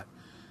whole lot.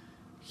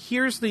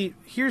 Here's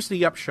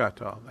the upshot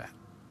to all that.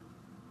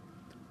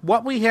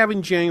 What we have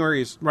in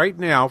January is right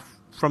now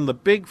from the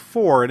big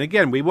four, and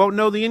again, we won't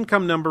know the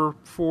income number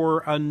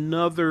for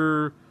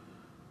another,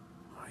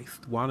 I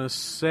want to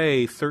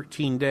say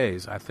 13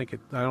 days. I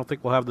don't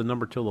think we'll have the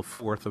number till the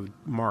 4th of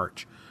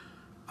March.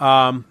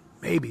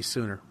 Maybe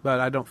sooner, but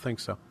I don't think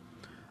so.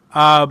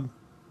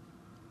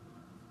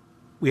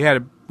 We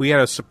had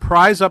a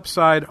surprise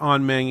upside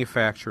on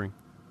manufacturing.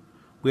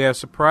 We had a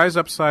surprise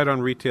upside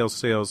on retail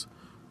sales.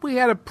 We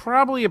had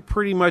probably a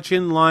pretty much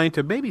in line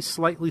to maybe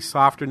slightly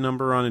softer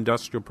number on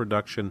industrial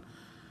production.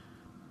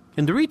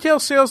 And the retail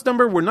sales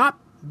number, we're not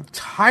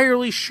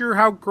entirely sure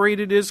how great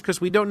it is because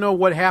we don't know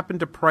what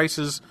happened to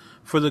prices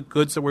for the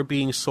goods that were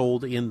being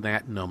sold in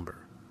that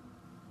number.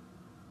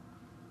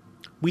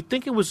 We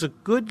think it was a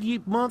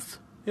good month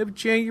of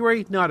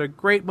January, not a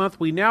great month.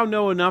 We now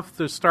know enough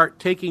to start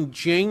taking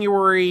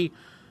January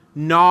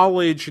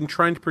knowledge and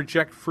trying to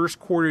project first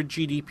quarter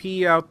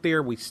GDP out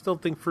there. We still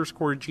think first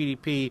quarter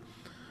GDP,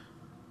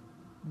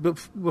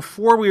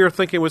 before we were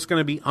thinking it was going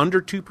to be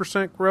under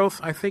 2% growth.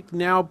 I think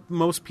now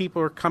most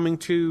people are coming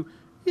to,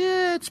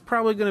 it's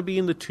probably going to be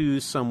in the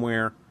 2s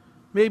somewhere,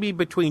 maybe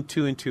between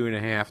 2 and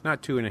 2.5,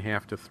 not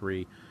 2.5 to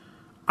 3.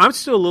 I'm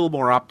still a little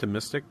more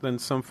optimistic than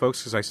some folks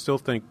because I still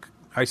think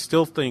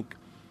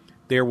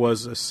there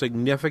was a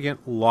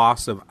significant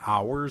loss of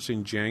hours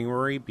in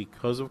January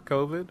because of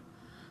COVID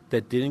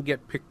that didn't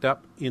get picked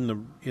up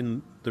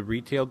in the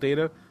retail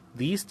data.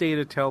 These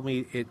data tell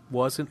me it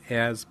wasn't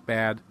as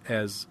bad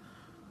as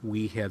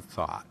we had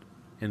thought.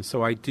 And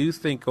so I do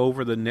think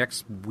over the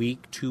next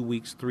week, 2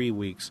 weeks, 3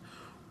 weeks,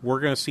 we're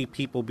going to see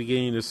people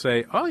beginning to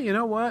say, oh, you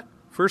know what?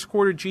 First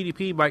quarter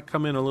GDP might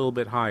come in a little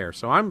bit higher.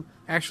 So I'm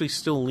actually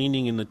still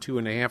leaning in the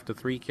 2.5 to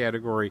 3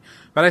 category.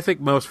 But I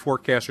think most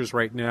forecasters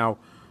right now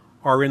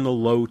are in the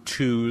low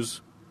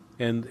 2s,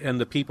 and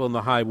the people in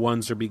the high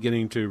 1s are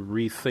beginning to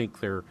rethink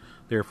their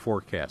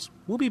forecasts.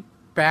 We'll be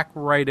back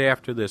right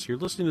after this. You're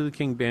listening to The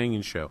King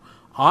Banaian Show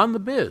on the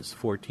Biz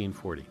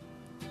 1440.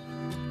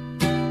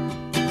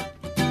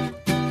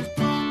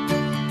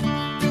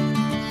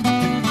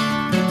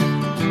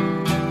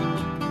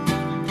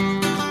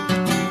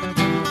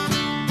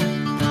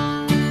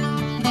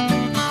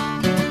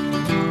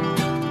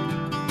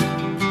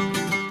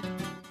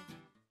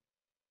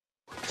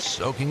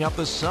 Soaking up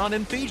the sun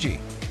in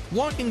Fiji,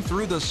 walking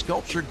through the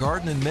Sculpture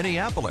Garden in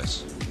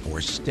Minneapolis, or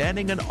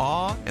standing in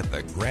awe at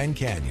the Grand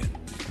Canyon.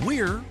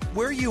 We're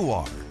where you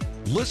are.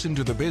 Listen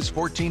to the Biz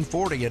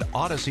 1440 at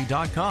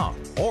Odyssey.com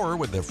or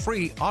with the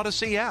free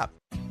Odyssey app.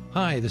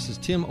 Hi, this is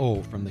Tim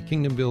O. from the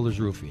Kingdom Builders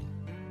Roofing.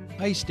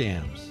 Ice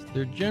dams.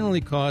 They're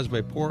generally caused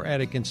by poor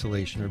attic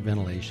insulation or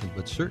ventilation,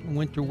 but certain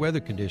winter weather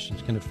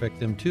conditions can affect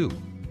them too.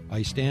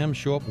 Ice dams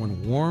show up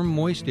when warm,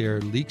 moist air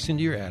leaks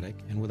into your attic,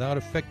 and without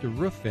effective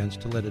roof vents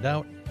to let it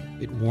out,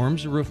 it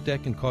warms the roof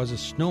deck and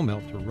causes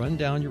snowmelt to run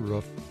down your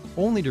roof,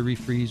 only to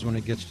refreeze when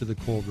it gets to the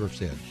cold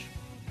roof's edge.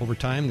 Over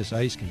time, this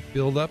ice can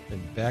build up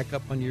and back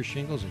up onto your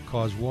shingles and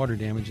cause water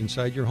damage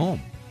inside your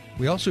home.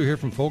 We also hear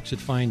from folks that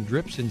find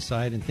drips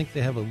inside and think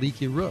they have a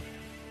leaky roof.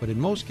 But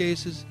in most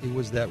cases, it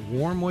was that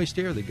warm, moist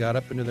air that got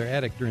up into their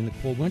attic during the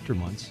cold winter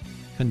months,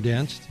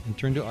 condensed, and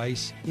turned to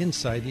ice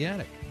inside the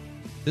attic.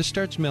 This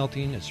starts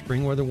melting as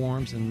spring weather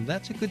warms, and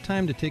that's a good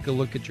time to take a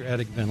look at your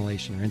attic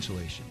ventilation or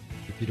insulation.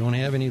 If you don't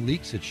have any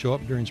leaks that show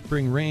up during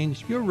spring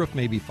rains, your roof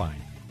may be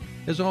fine.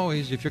 As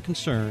always, if you're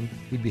concerned,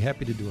 we'd be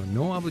happy to do a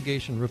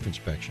no-obligation roof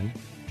inspection.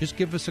 Just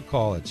give us a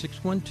call at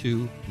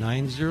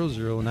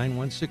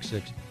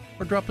 612-900-9166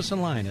 or drop us a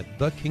line at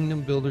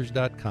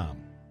thekingdombuilders.com.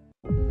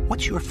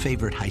 What's your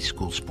favorite high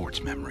school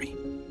sports memory?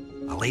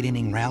 A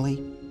late-inning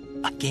rally?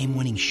 A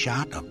game-winning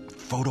shot? A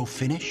photo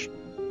finish?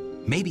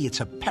 Maybe it's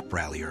a pep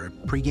rally or a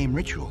pregame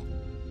ritual.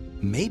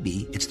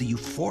 Maybe it's the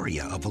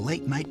euphoria of a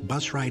late-night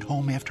bus ride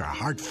home after a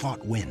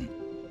hard-fought win.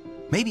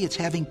 Maybe it's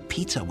having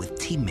pizza with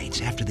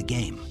teammates after the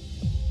game.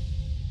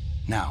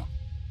 Now,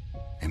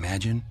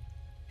 imagine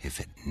if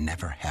it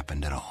never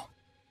happened at all.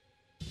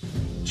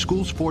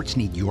 School sports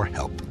need your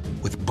help.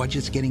 With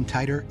budgets getting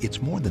tighter,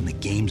 it's more than the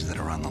games that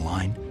are on the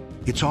line.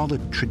 It's all the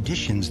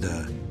traditions,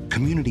 the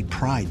community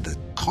pride, the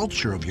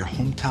culture of your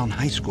hometown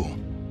high school.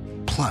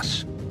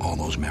 Plus, all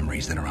those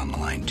memories that are on the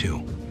line, too.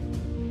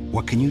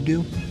 What can you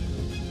do?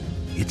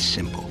 It's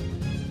simple.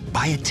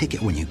 Buy a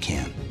ticket when you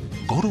can.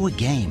 Go to a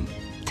game.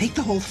 Take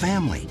the whole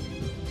family.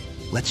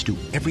 Let's do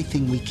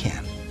everything we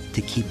can to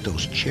keep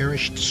those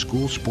cherished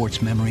school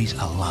sports memories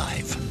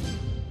alive.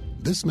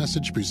 This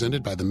message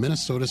presented by the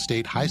Minnesota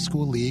State High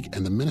School League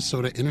and the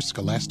Minnesota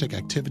Interscholastic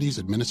Activities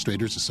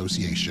Administrators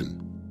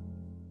Association.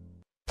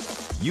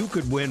 You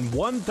could win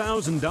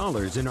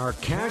 $1,000 in our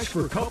Cash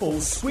for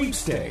Couples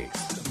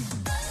sweepstakes.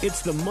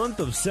 It's the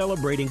month of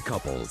celebrating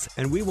couples,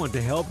 and we want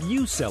to help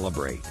you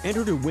celebrate.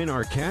 Enter to win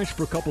our Cash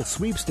for Couples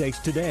sweepstakes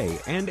today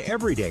and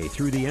every day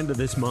through the end of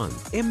this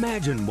month.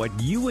 Imagine what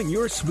you and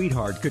your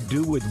sweetheart could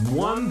do with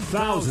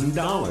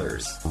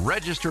 $1,000.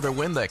 Register to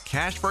win the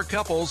Cash for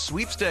Couples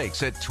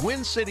sweepstakes at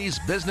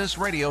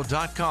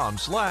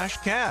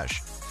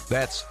TwinCitiesBusinessRadio.com/cash.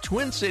 That's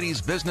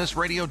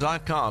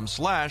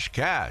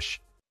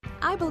TwinCitiesBusinessRadio.com/cash.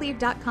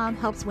 IBelieve.com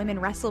helps women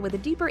wrestle with the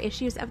deeper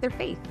issues of their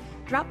faith.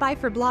 Drop by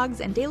for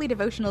blogs and daily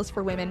devotionals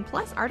for women,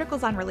 plus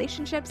articles on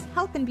relationships,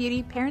 health and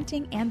beauty,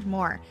 parenting, and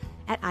more.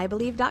 At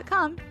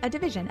IBelieve.com, a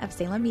division of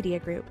Salem Media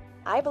Group.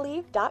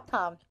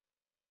 IBelieve.com.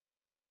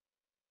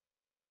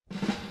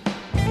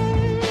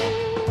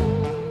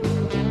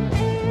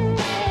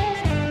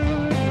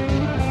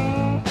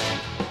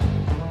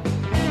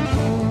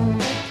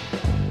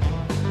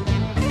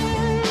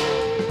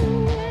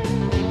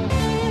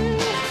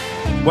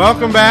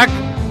 Welcome back.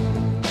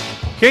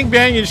 King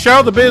Banaian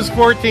Show, the Biz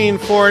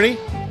 1440.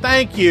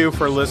 Thank you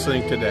for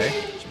listening today.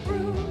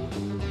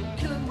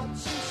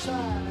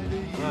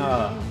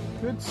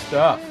 Good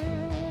stuff.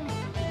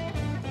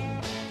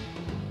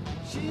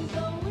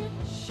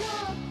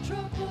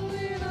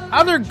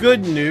 Other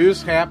good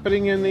news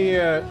happening in the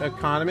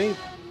economy.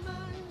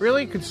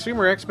 Really,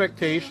 consumer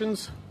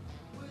expectations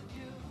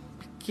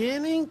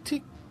beginning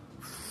to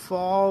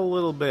fall a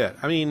little bit.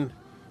 I mean,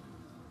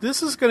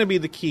 this is going to be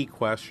the key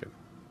question.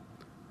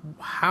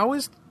 How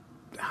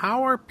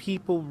are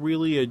people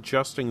really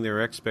adjusting their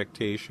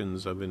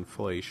expectations of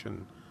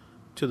inflation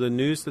to the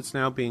news that's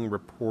now being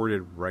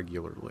reported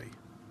regularly?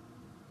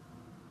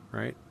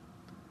 Right?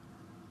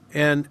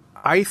 And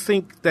I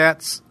think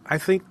that's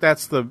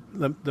the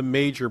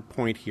major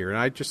point here. And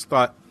I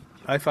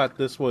thought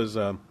this was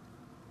a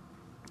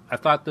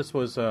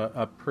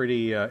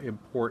pretty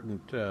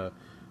important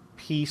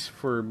piece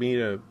for me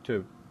to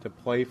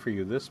play for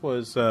you. This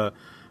was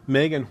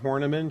Megan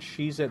Horniman.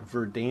 She's at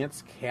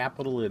Verdance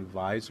Capital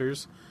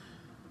Advisors.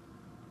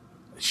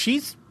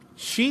 She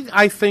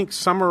I think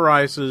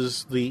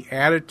summarizes the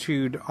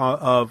attitude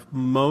of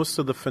most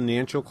of the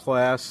financial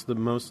class,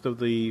 most of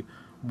the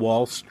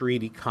Wall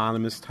Street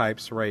economist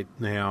types right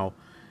now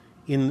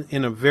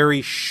in a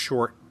very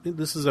short.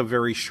 This is a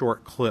very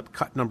short clip.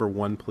 Cut number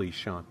 1, please,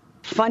 Sean.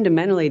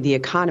 Fundamentally, the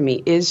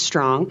economy is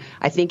strong.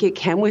 I think it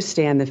can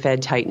withstand the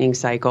Fed tightening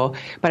cycle,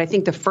 but I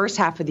think the first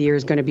half of the year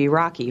is going to be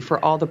rocky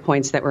for all the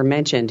points that were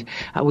mentioned.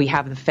 We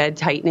have the Fed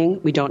tightening.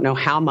 We don't know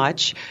how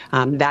much.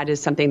 That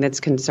is something that's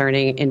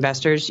concerning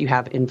investors. You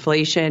have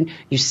inflation.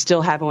 You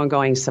still have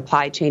ongoing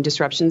supply chain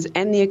disruptions,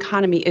 and the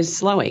economy is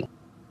slowing.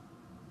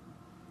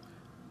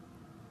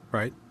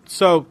 Right.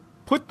 So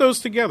put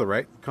those together,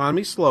 right?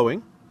 Economy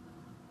slowing.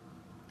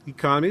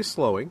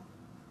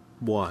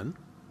 One.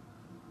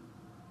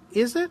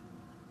 Is it?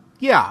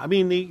 Yeah. I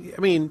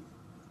mean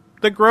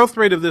the growth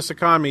rate of this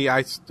economy.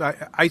 I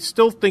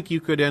still think you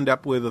could end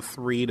up with a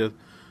 3 to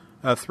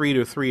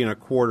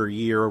 3.25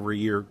 year over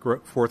year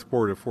fourth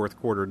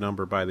quarter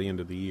number by the end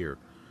of the year.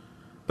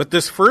 But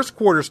this first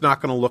quarter is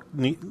not going to look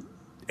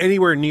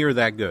anywhere near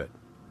that good.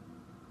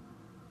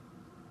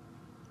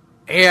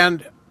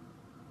 And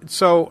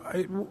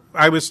so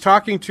I was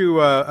talking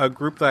to a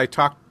group that I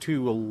talk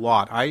to a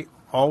lot.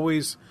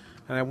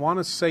 And I want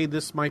to say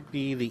this might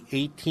be the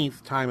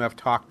 18th time I've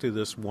talked to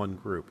this one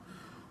group,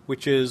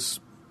 which is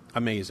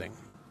amazing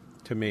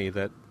to me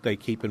that they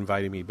keep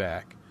inviting me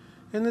back.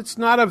 And it's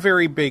not a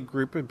very big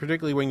group, and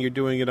particularly when you're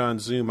doing it on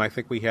Zoom. I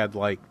think we had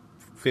like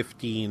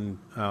 15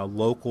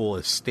 local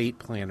estate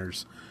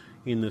planners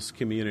in this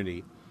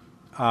community.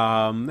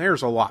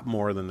 There's a lot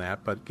more than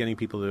that, but getting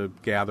people to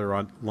gather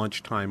on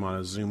lunchtime on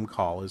a Zoom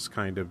call is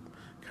kind of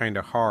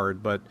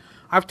hard. But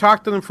I've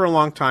talked to them for a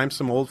long time,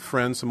 some old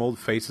friends, some old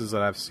faces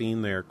that I've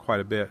seen there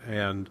quite a bit.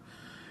 And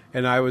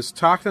I was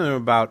talking to them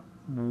about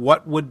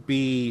where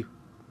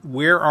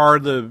are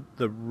the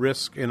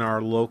risk in the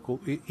local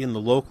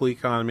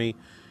economy,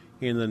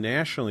 in the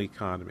national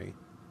economy.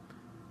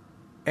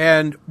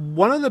 And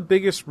one of the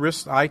biggest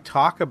risks I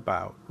talk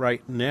about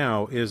right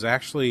now is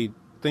actually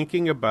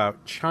thinking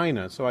about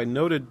China. So I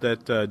noted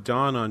that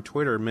Don on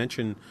Twitter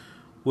mentioned,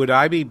 would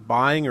I be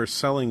buying or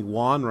selling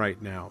yuan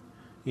right now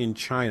in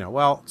China?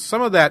 Well,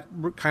 some of that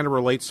kind of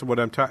relates to what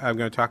I'm going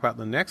to talk about in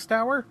the next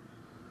hour.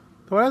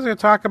 What I want to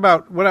talk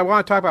about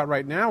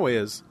right now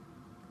is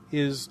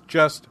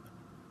just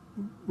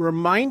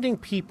reminding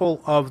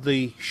people of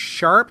the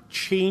sharp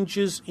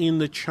changes in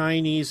the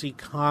Chinese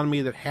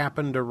economy that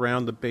happened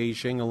around the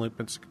Beijing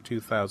Olympics in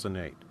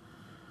 2008.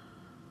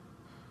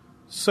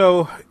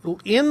 So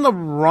in the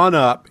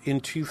run-up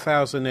in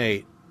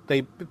 2008,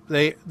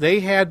 they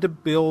had to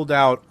build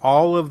out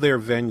all of their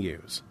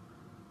venues.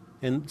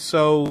 And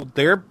so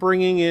they're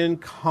bringing in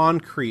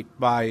concrete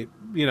by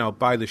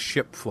the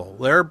shipful.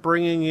 They're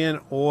bringing in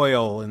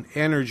oil and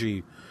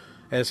energy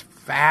as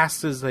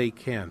fast as they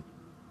can.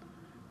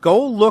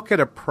 Go look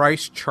at a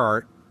price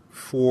chart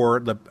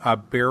for a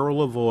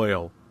barrel of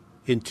oil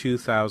in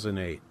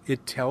 2008.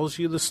 It tells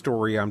you the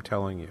story I'm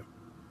telling you.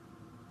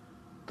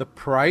 The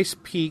price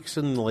peaks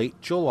in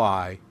late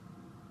July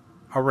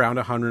around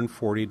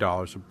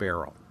 $140 a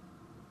barrel.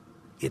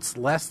 It's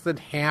less than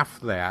half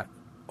that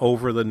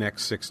over the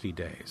next 60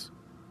 days.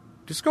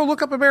 Just go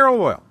look up a barrel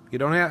of oil. You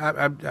don't have.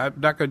 I'm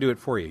not going to do it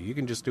for you. You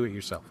can just do it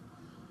yourself.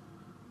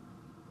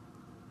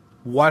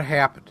 What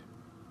happened?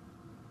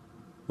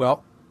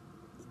 Well,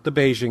 the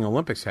Beijing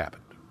Olympics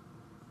happened,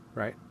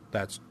 right?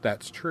 That's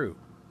true.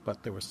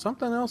 But there was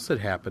something else that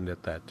happened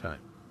at that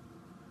time,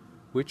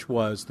 which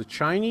was the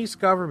Chinese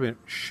government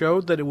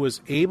showed that it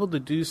was able to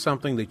do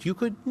something that you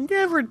could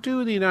never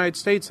do in the United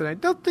States, and I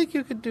don't think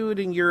you could do it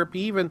in Europe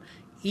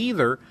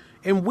either.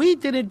 And we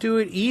didn't do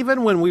it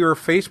even when we were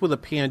faced with a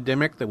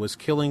pandemic that was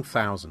killing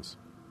thousands.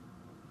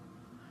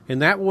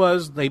 And that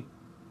was, they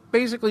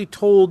basically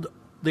told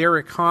their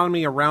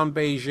economy around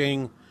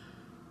Beijing,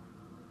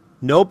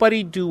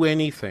 nobody do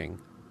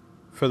anything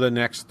for the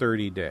next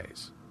 30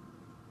 days.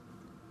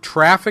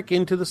 Traffic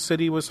into the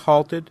city was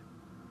halted.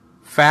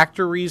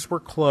 Factories were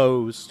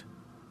closed.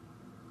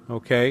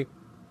 Okay?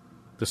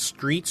 The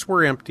streets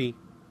were empty.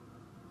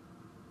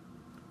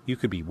 You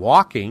could be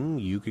walking,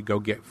 you could go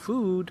get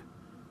food,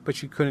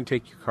 but you couldn't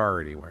take your car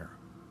anywhere.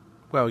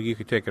 Well, you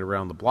could take it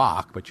around the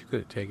block, but you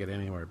couldn't take it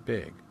anywhere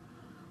big.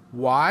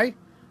 Why?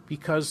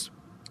 Because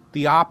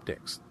the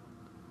optics.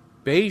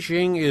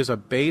 Beijing is a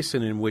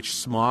basin in which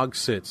smog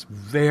sits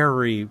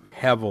very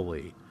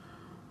heavily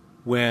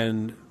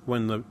when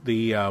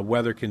the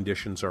weather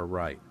conditions are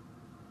right.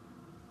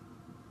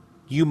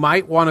 You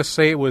might want to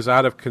say it was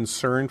out of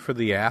concern for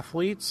the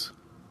athletes.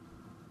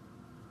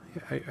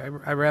 I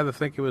rather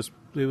think it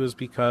was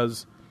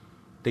because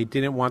they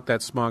didn't want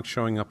that smog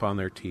showing up on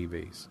their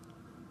TVs.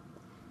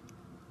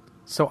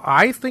 So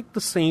I think the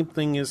same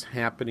thing is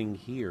happening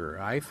here.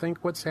 I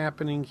think what's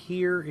happening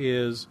here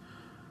is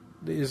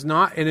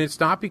not, and it's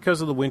not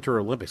because of the Winter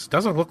Olympics. It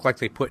doesn't look like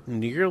they put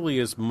nearly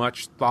as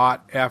much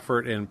thought,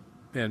 effort,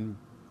 and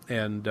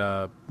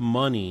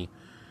money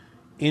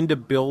into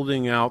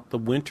building out the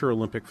Winter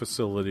Olympic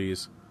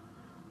facilities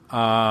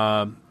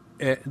that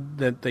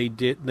they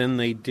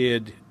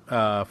did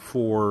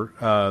for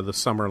the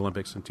Summer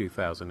Olympics in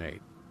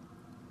 2008.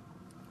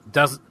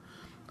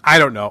 I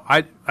don't know.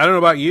 I don't know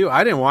about you.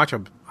 I didn't watch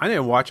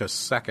a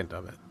second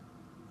of it.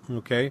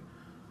 Okay?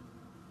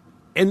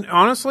 And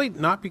honestly,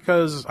 not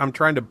because I'm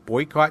trying to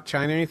boycott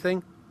China or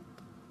anything.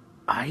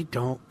 I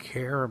don't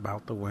care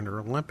about the Winter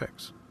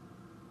Olympics.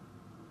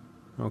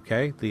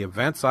 Okay? The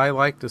events I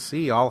like to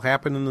see all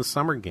happen in the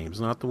Summer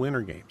Games, not the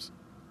Winter Games.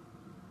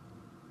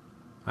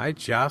 I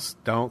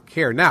just don't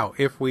care. Now,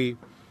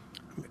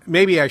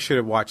 maybe I should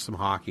have watched some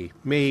hockey.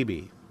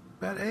 Maybe.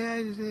 But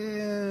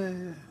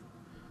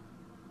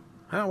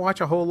I don't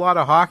watch a whole lot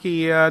of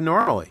hockey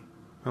normally,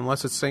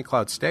 unless it's St.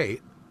 Cloud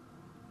State.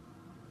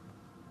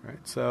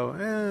 Right, so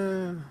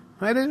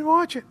I didn't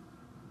watch it.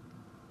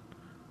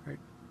 Right.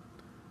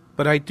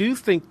 But I do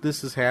think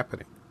this is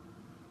happening.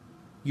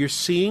 You're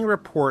seeing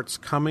reports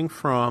coming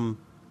from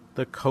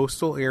the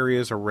coastal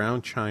areas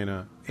around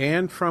China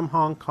and from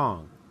Hong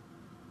Kong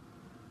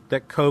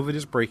that COVID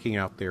is breaking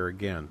out there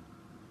again.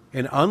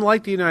 And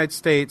unlike the United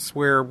States,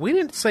 where we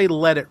didn't say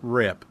let it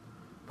rip,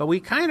 but we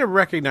kind of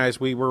recognized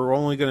we were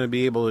only going to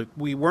be able to,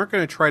 we weren't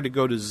going to try to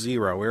go to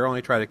zero. We were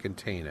only trying to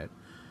contain it.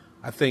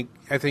 I think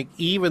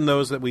even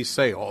those that we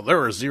say, oh,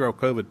 they're a zero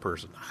COVID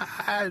person,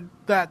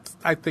 that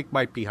I think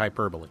might be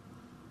hyperbole.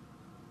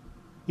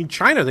 In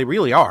China, they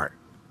really are.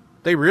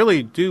 They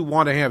really do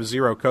want to have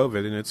zero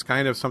COVID, and it's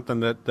kind of something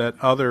that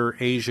other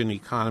Asian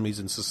economies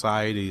and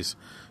societies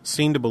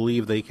seem to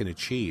believe they can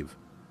achieve.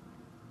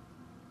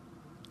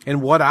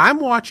 And what I'm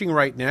watching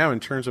right now in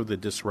terms of the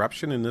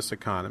disruption in this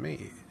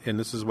economy, and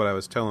this is what I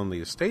was telling the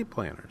estate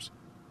planners,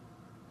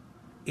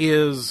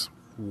 is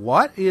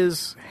what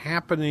is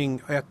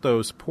happening at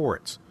those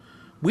ports.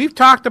 We've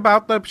talked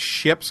about the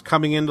ships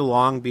coming into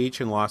Long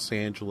Beach and Los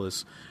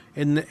Angeles,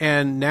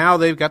 and now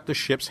they've got the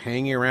ships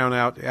hanging around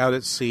out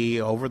at sea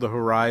over the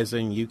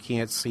horizon. You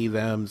can't see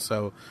them,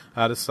 so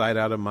out of sight,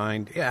 out of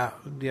mind. Yeah,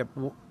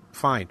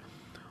 fine.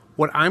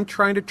 What I'm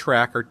trying to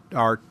track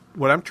are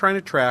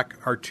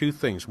two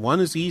things. One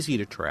is easy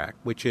to track,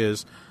 which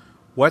is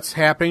what's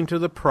happening to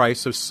the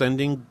price of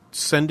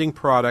sending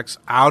products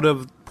out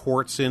of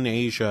ports in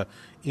Asia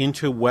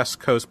into West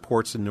Coast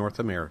ports in North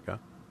America.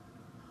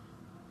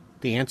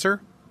 The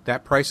answer,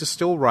 that price is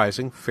still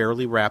rising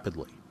fairly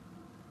rapidly.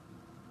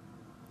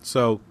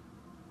 So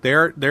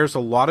There's a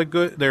lot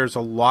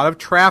of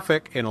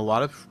traffic and a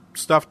lot of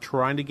stuff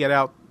trying to get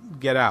out.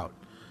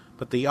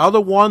 But the other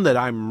one that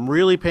I'm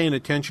really paying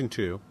attention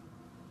to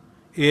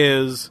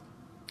is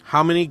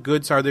how many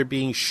goods are there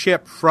being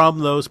shipped from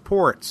those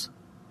ports.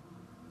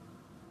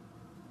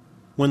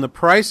 When the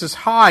price is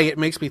high, it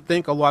makes me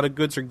think a lot of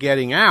goods are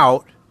getting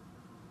out.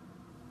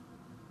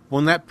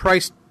 When that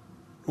price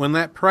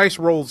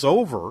rolls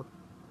over,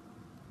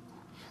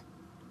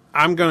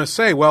 I'm going to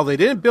say, well, they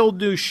didn't build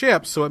new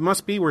ships, so it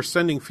must be we're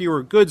sending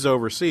fewer goods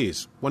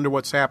overseas. Wonder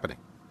what's happening.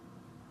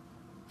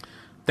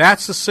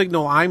 That's the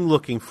signal I'm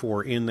looking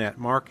for in that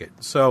market.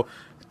 So,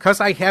 because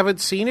I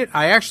haven't seen it,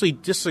 I actually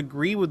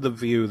disagree with the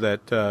view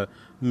that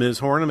Ms.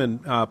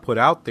 Horniman put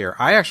out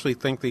there. I actually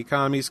think the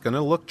economy is going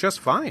to look just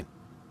fine.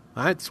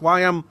 That's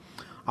why I'm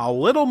a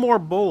little more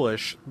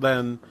bullish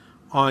than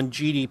on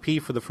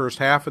GDP for the first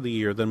half of the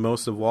year than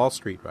most of Wall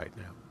Street right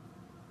now.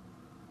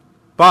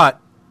 But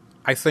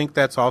I think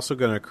that's also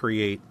going to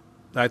creates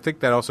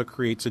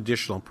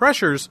additional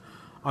pressures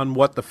on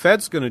what the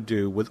Fed's going to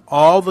do with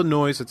all the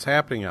noise that's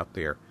happening out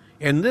there.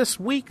 And this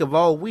week of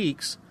all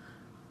weeks,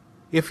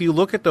 if you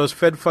look at those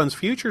Fed funds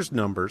futures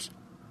numbers,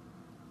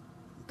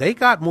 they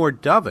got more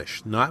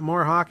dovish, not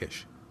more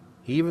hawkish.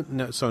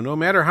 So no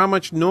matter how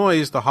much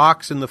noise the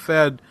hawks in the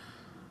Fed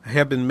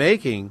have been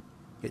making,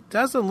 it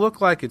doesn't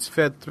look like it's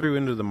fed through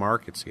into the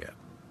markets yet.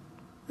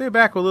 We'll be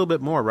back with a little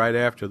bit more right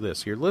after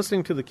this. You're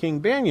listening to the King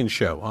Banyan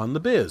Show on The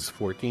Biz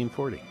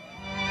 1440.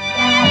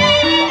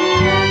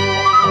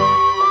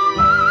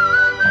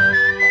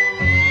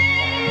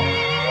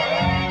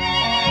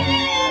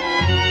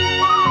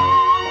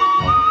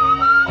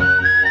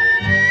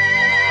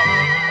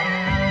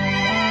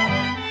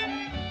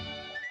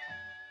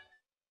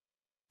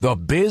 The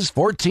Biz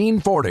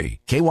 1440,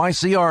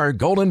 KYCR,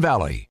 Golden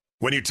Valley.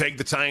 When you take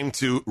the time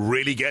to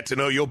really get to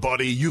know your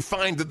body, you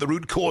find that the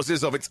root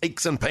causes of its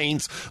aches and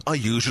pains are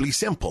usually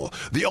simple.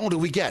 The older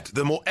we get,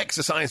 the more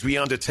exercise we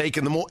undertake,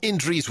 and the more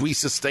injuries we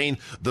sustain,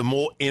 the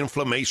more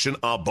inflammation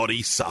our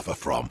bodies suffer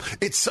from.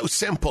 It's so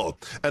simple.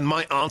 And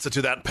my answer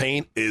to that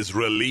pain is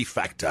Relief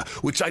Factor,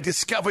 which I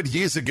discovered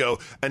years ago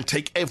and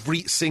take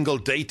every single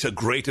day to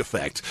great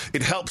effect.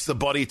 It helps the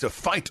body to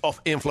fight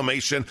off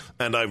inflammation,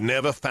 and I've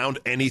never found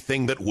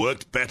anything that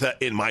worked better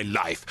in my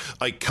life.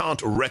 I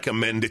can't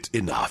recommend it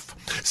enough.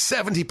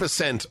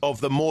 70%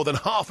 of the more than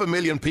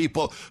 500,000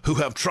 people who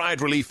have tried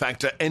Relief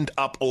Factor end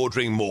up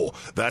ordering more.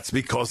 That's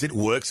because it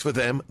works for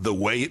them the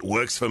way it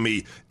works for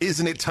me.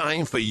 Isn't it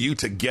time for you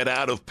to get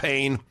out of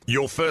pain?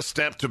 Your first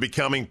step to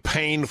becoming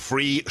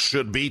pain-free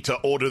should be to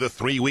order the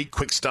 3-week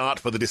quick start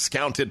for the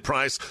discounted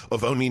price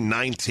of only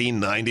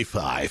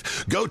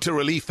 $19.95. Go to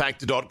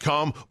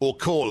ReliefFactor.com or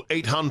call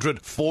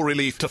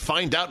 800-4RELIEF to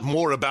find out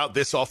more about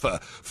this offer.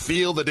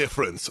 Feel the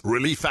difference.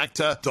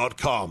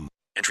 ReliefFactor.com.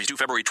 Entries due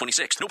February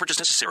 26th. No purchase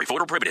necessary.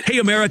 Voter prohibited. Hey,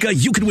 America,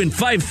 you could win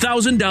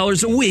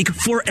 $5,000 a week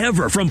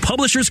forever from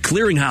Publishers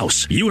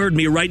Clearinghouse. You heard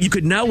me right. You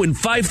could now win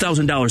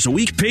 $5,000 a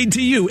week paid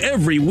to you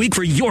every week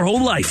for your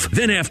whole life.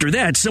 Then after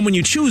that, someone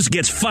you choose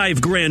gets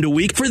 $5,000 a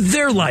week for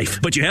their life.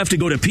 But you have to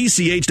go to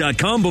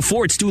PCH.com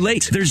before it's too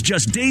late. There's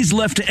just days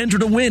left to enter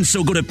to win,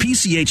 so go to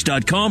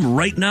PCH.com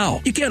right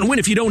now. You can't win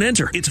if you don't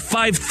enter. It's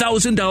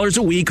 $5,000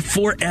 a week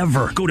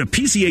forever. Go to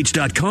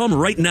PCH.com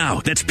right now.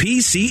 That's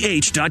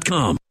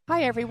PCH.com.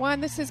 Hi,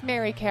 everyone. This is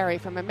Mary Carey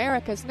from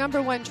America's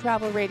 #1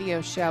 travel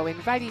radio show,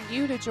 inviting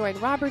you to join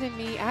Robert and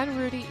me and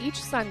Rudy each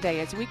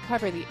Sunday as we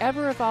cover the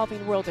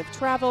ever-evolving world of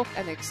travel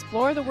and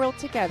explore the world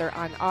together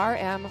on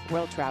RM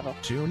World Travel.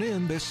 Tune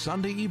in this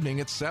Sunday evening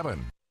at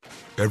 7.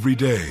 Every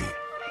day,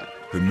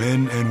 the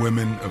men and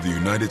women of the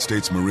United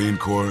States Marine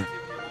Corps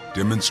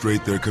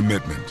demonstrate their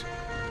commitment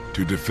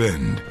to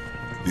defend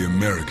the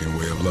American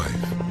way of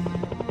life.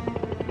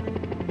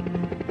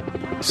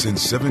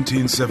 Since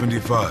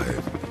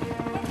 1775,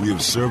 we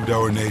have served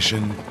our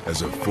nation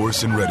as a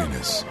force in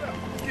readiness.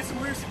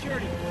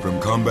 From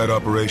combat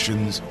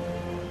operations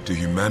to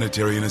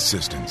humanitarian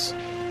assistance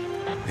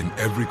in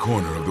every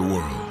corner of the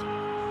world.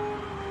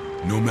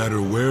 No matter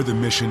where the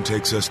mission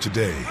takes us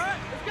today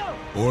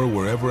or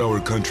wherever our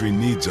country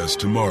needs us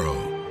tomorrow,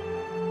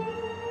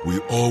 we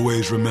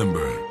always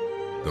remember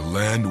the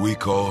land we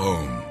call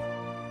home.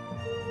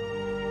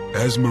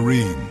 As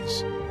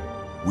Marines,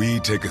 we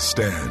take a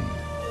stand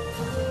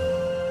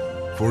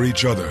for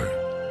each other,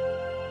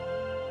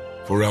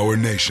 for our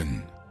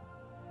nation,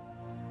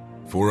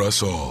 for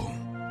us all.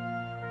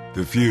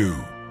 The few,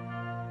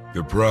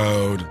 the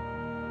proud,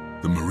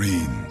 the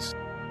Marines.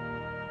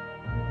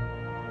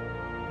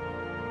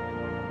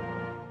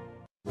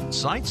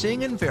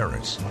 Sightseeing in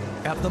Paris,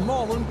 at the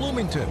mall in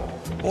Bloomington,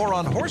 or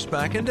on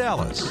horseback in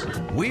Dallas.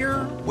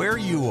 We're where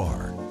you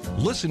are.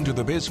 Listen to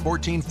the Biz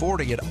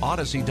 1440 at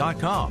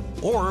Odyssey.com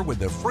or with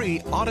the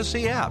free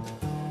Odyssey app.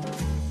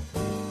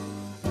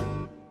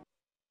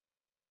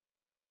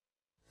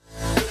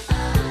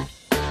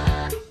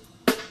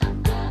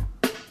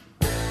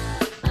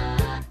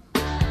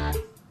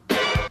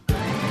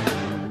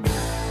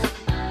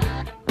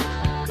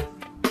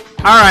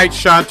 All right,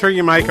 Sean, turn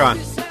your mic on.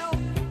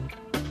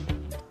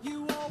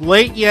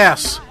 Late,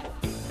 yes.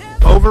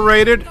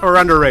 overrated or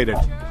underrated?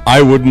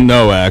 I wouldn't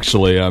know,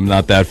 actually. I'm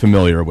not that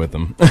familiar with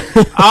them.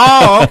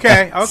 Oh,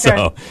 okay.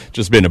 So,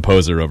 just being a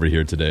poser over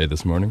here today,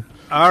 this morning.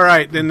 All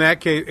right. In that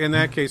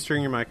case,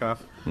 turn your mic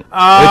off. It's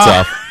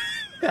off.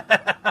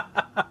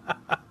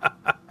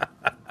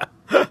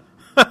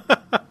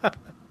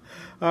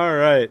 All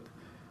right.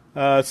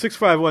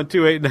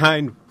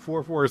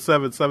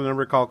 651-289-4477.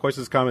 Number to call.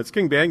 Questions, comments.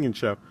 King Banyan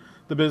Show.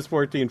 The Biz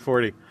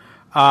 1440.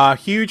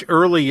 Huge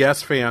early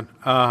Yes fan.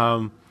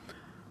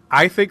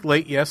 I think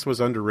late Yes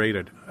was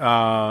underrated,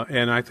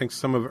 and I think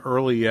some of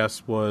early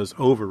Yes was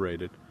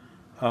overrated.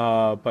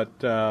 But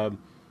God,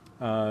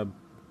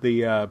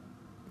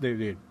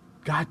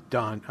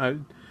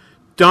 Don.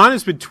 Don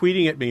has been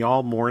tweeting at me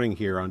all morning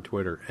here on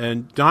Twitter,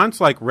 and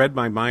Don's like read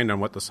my mind on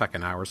what the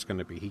second hour is going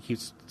to be. He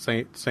keeps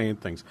saying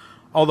things.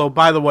 Although,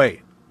 by the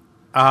way,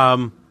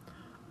 I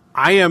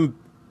am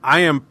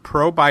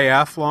pro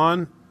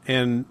biathlon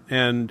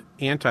and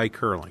anti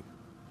curling.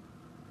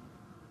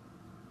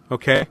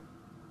 Okay.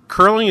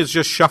 Curling is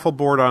just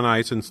shuffleboard on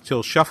ice.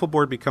 Until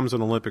shuffleboard becomes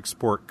an Olympic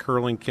sport,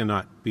 curling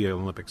cannot be an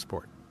Olympic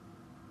sport.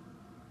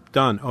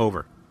 Done.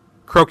 Over.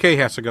 Croquet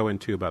has to go in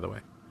too, by the way.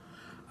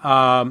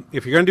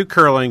 If you're going to do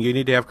curling, you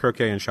need to have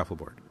croquet and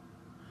shuffleboard.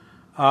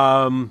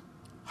 Hot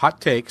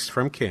takes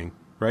from King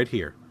right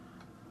here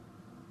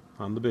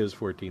on the Biz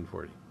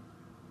 1440.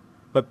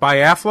 But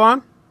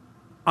biathlon,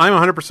 I'm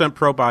 100%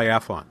 pro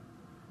biathlon.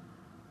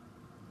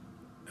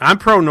 I'm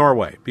pro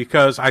Norway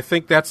because I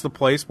think that's the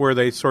place where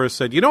they sort of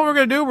said, you know what we're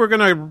going to do?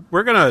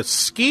 We're going to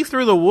ski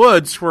through the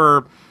woods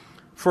for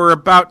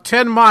about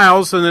 10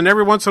 miles, and then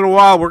every once in a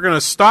while we're going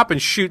to stop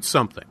and shoot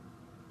something.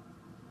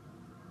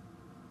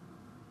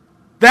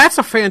 That's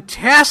a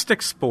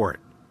fantastic sport.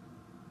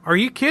 Are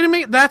you kidding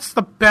me? That's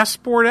the best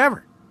sport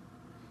ever.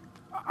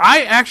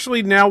 I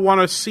actually now want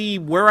to see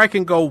where I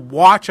can go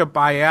watch a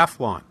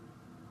biathlon.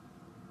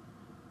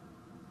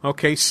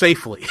 Okay,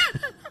 safely.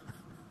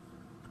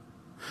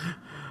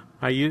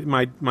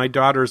 My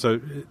daughter is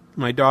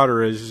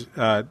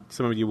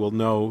some of you will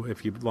know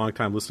if you long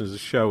time listeners to the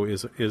show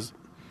is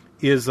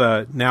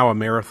now a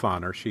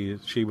marathoner.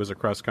 She was a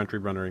cross country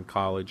runner in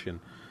college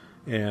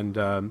and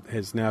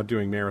is now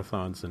doing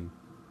marathons and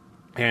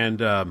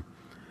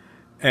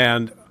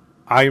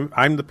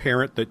I'm the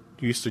parent that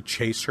used to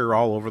chase her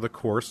all over the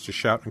course to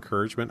shout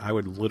encouragement. I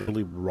would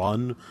literally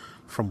run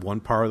from one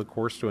part of the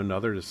course to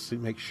another to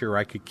make sure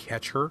I could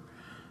catch her.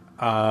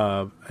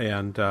 I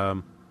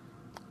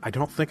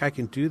don't think I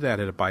can do that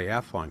at a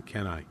biathlon,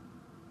 can I?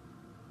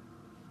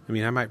 I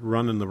mean, I might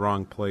run in the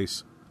wrong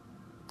place.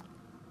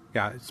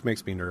 Yeah, it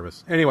makes me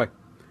nervous. Anyway,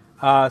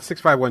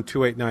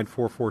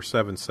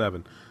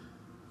 651-289-4477.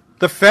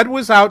 The Fed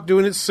was out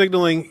doing its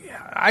signaling.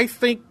 I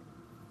think,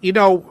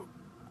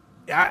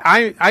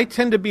 I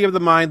tend to be of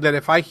the mind that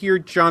if I hear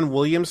John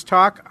Williams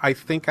talk, I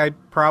think I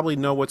probably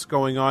know what's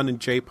going on in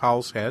Jay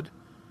Powell's head.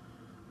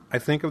 I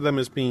think of them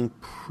as being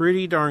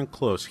pretty darn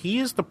close. He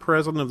is the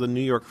president of the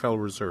New York Federal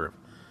Reserve.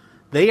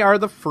 They are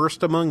the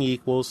first among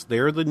equals.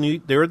 They're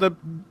the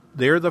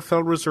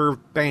Federal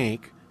Reserve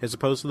Bank, as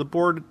opposed to the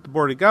board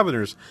of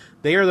governors.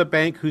 They are the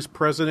bank whose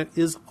president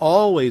is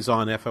always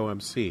on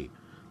FOMC.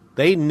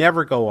 They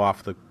never go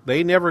off.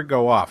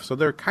 So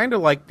they're kind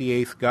of like the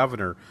eighth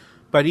governor,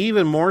 but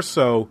even more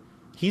so,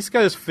 he's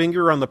got his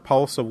finger on the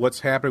pulse of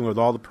what's happening with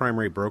all the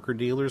primary broker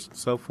dealers and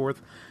so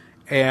forth,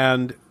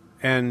 and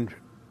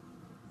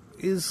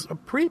is a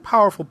pretty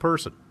powerful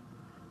person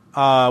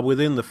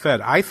within the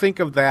Fed. I think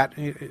of that.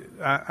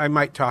 I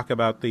might talk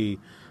about the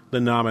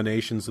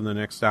nominations in the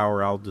next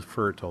hour. I'll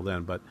defer till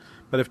then. But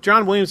if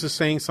John Williams is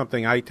saying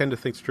something, I tend to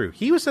think it's true.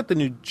 He was at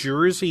New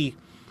Jersey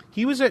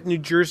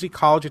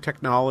College of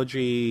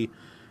Technology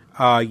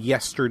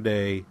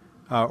yesterday,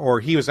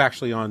 or he was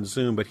actually on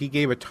Zoom, but he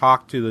gave a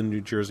talk to the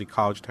New Jersey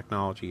College of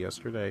Technology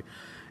yesterday,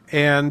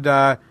 and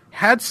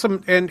had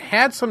some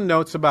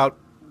notes about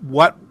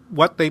what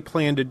they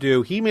plan to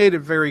do. He made it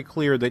very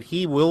clear that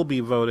he will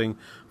be voting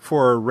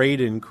for a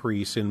rate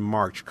increase in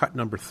March, cut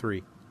number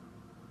 3.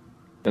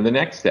 And the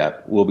next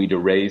step will be to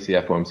raise the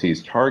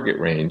FOMC's target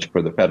range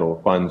for the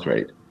federal funds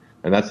rate,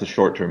 and that's the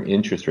short-term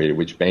interest rate at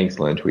which banks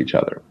lend to each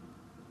other.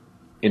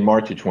 In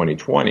March of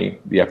 2020,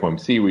 the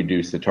FOMC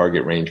reduced the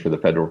target range for the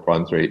federal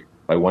funds rate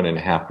by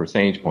 1.5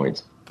 percentage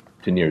points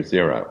to near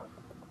zero.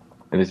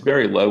 And this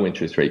very low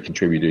interest rate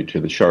contributed to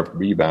the sharp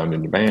rebound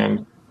in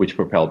demand, which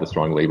propelled the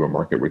strong labor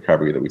market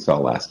recovery that we saw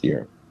last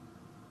year.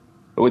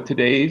 But with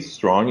today's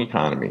strong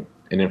economy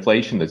and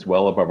inflation that's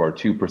well above our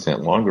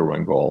 2% longer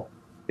run goal,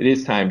 it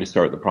is time to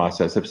start the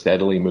process of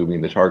steadily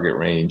moving the target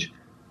range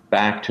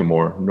back to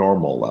more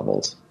normal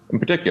levels. In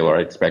particular,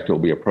 I expect it will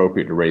be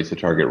appropriate to raise the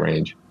target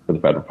range for the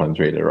federal funds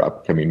rate at our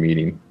upcoming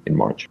meeting in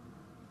March.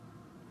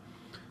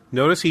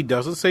 Notice he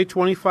doesn't say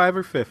 25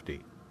 or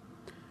 50.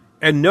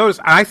 And notice,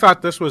 I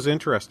thought this was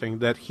interesting,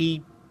 that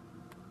he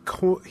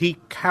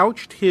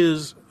couched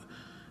his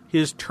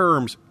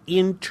terms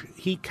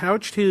he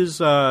couched his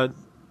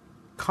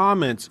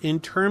comments in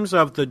terms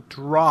of the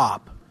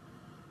drop,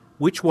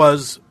 which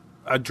was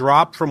a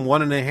drop from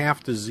 1.5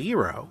 to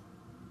 0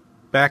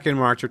 back in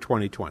March of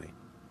 2020.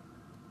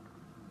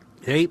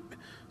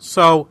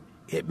 So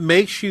it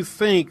makes you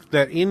think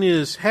that in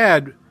his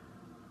head,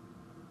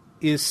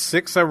 is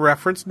 6 a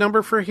reference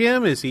number for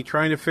him? Is he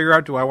trying to figure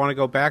out, do I want to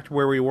go back to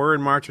where we were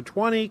in March of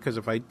 20? Because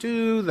if I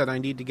do, then I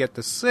need to get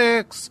to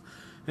 6,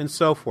 and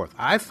so forth.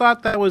 I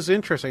thought that was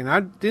interesting. I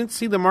didn't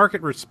see the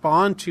market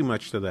respond too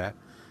much to that.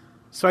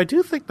 So I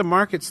do think the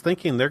market's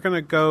thinking they're going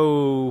to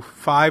go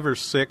 5 or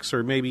 6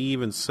 or maybe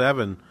even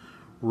 7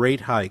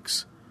 rate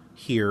hikes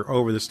here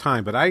over this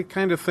time. But I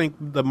kind of think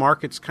the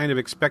market's kind of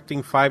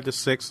expecting 5 to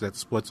 6.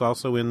 That's what's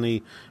also in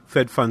the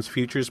Fed funds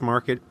futures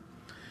market.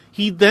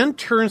 He then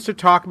turns to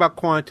talk about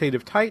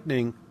quantitative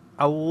tightening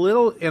a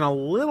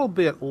little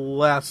bit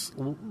less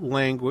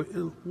language,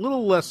 a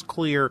little less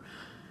clear,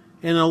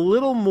 and a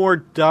little more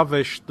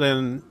dovish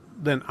than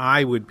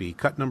I would be.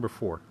 Cut number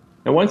 4.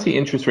 Now, once the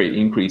interest rate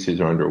increases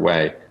are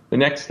underway, the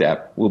next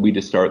step will be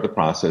to start the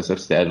process of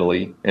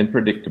steadily and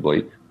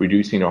predictably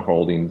reducing our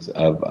holdings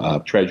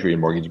of Treasury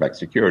and mortgage-backed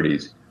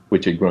securities,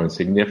 which had grown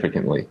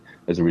significantly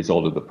as a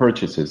result of the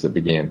purchases that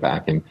began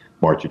back in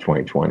March of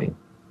 2020.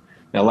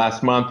 Now,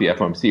 last month, the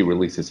FOMC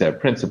released a set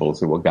of principles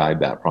that will guide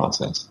that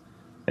process.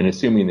 And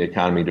assuming the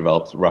economy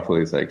develops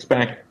roughly as I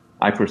expect,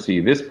 I foresee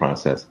this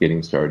process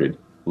getting started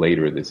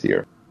later this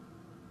year.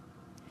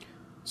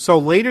 So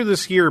later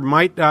this year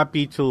might not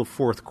be till the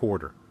fourth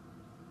quarter.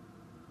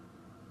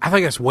 I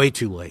think that's way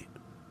too late.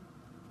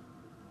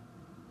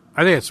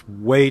 I think it's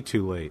way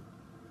too late.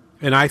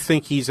 And I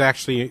think he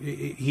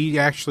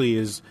actually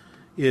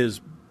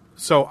is.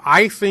 So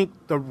I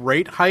think the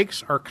rate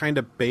hikes are kind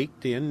of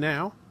baked in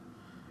now.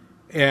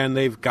 And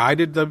they've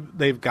guided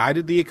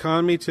the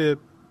economy to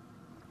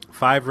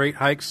 5 rate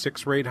hikes,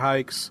 6 rate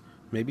hikes,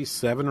 maybe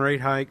 7 rate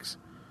hikes.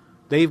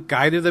 They've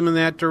guided them in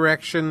that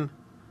direction,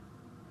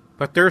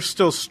 but they're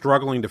still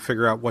struggling to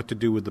figure out what to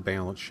do with the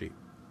balance sheet.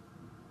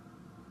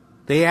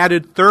 They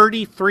added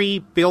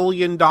 $33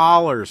 billion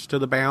to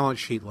the balance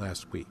sheet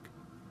last week.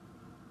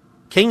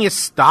 Can you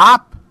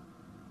stop?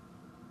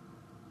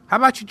 How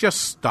about you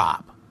just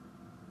stop?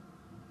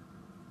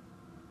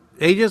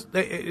 They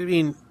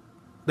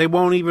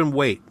won't even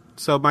wait.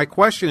 So my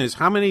question is,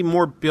 how many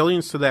more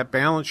billions to that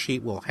balance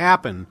sheet will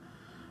happen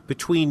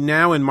between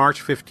now and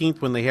March 15th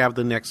when they have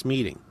the next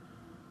meeting?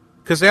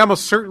 Because they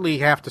almost certainly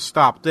have to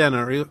stop then.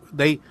 Or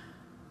they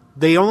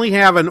only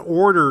have an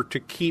order to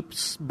keep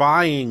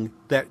buying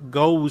that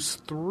goes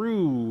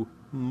through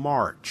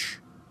March.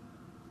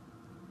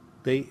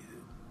 The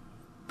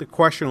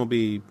question will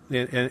be,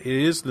 and it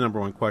is the number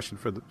one question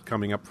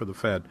coming up for the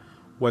Fed,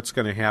 what's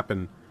going to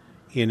happen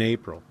in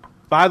April.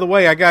 By the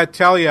way, I got to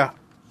tell you,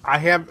 I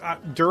have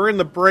during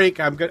the break,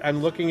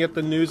 I'm looking at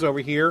the news over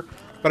here,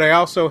 but I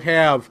also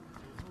have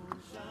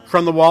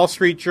from the Wall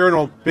Street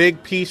Journal,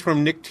 big piece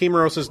from Nick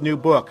Timiros's new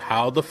book,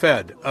 How the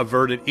Fed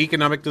Averted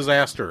Economic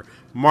Disaster,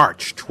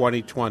 March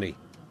 2020.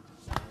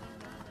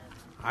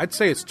 I'd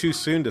say it's too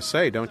soon to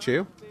say, don't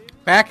you?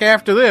 Back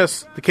after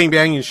this, The King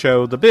Banaian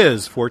Show, The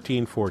Biz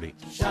 1440.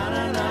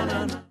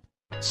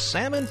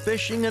 Salmon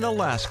fishing in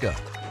Alaska,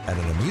 at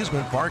an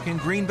amusement park in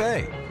Green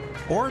Bay,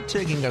 or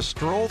taking a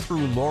stroll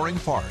through Loring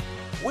Park.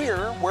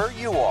 We're where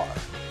you are.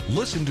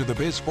 Listen to the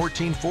Biz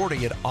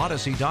 1440 at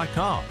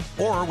Odyssey.com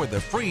or with the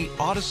free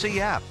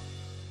Odyssey app.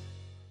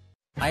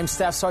 I'm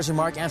Staff Sergeant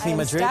Mark Anthony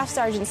Madrid. Staff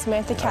Sergeant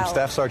Samantha Cowell. I'm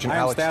Staff Sergeant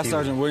Alex Staff Stevens.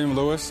 Sergeant William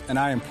Lewis, and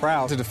I am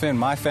proud to defend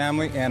my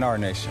family and our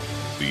nation.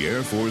 The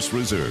Air Force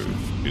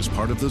Reserve is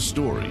part of the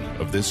story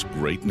of this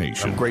great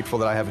nation. I'm grateful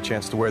that I have a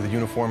chance to wear the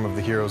uniform of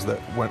the heroes that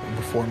went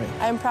before me.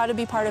 I am proud to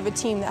be part of a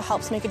team that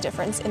helps make a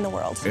difference in the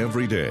world.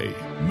 Every day,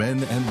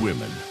 men and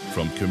women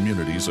from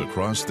communities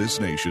across this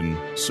nation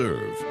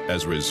serve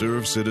as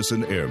Reserve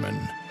Citizen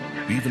Airmen.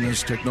 Even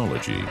as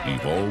technology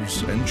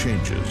evolves and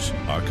changes,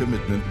 our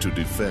commitment to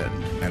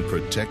defend and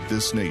protect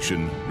this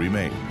nation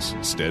remains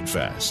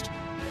steadfast.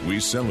 We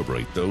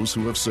celebrate those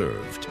who have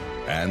served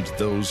and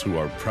those who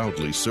are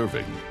proudly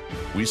serving.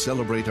 We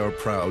celebrate our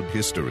proud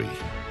history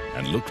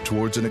and look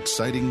towards an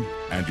exciting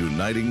and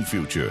uniting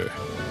future.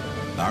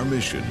 Our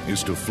mission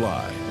is to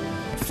fly,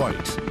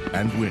 fight,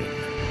 and win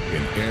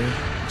in air,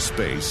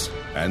 space,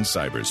 and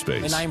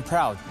cyberspace. And I am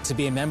proud to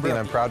be a member. And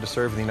I'm proud to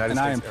serve in the United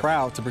States. And I am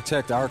proud to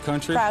protect our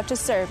country. Proud to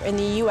serve in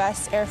the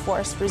U.S. Air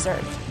Force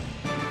Reserve.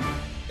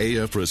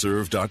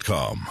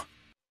 AFReserve.com.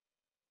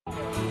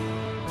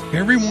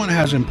 Everyone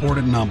has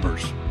important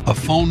numbers. A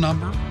phone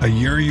number, a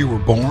year you were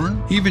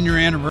born, even your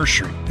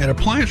anniversary. At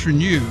Appliance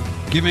Renew,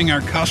 giving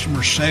our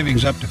customers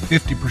savings up to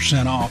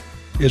 50% off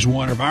is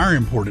one of our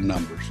important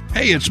numbers.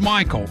 Hey, it's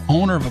Michael,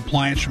 owner of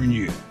Appliance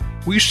Renew.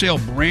 We sell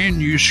brand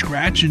new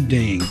scratch and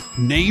ding,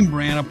 name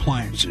brand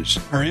appliances.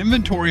 Our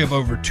inventory of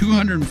over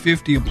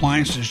 250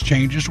 appliances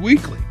changes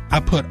weekly. I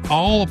put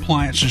all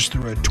appliances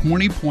through a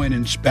 20-point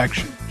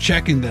inspection,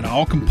 checking that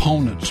all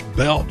components,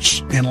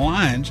 belts, and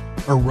lines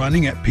are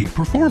running at peak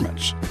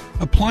performance.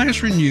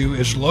 Appliance Renew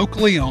is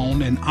locally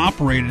owned and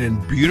operated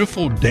in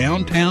beautiful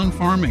downtown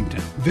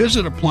Farmington.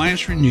 Visit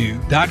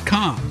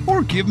ApplianceRenew.com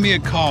or give me a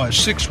call at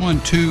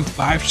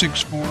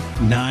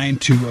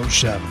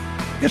 612-564-9207.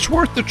 It's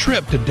worth the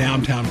trip to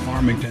downtown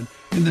Farmington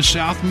in the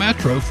South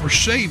Metro for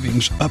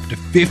savings up to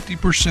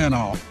 50%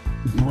 off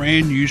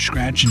brand new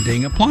scratch and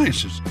ding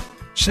appliances.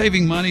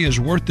 Saving money is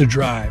worth the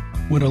drive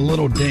when a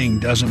little ding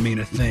doesn't mean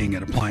a thing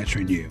at Appliance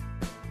Renew.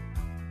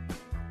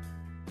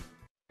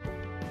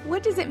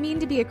 What does it mean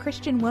to be a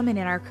Christian woman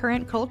in our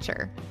current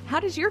culture? How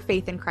does your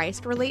faith in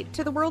Christ relate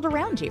to the world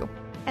around you?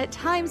 At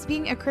times,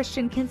 being a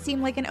Christian can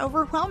seem like an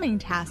overwhelming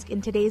task in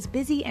today's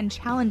busy and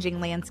challenging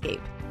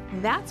landscape.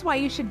 That's why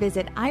you should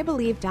visit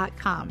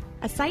ibelieve.com,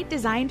 a site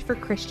designed for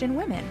Christian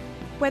women.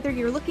 Whether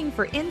you're looking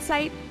for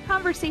insight,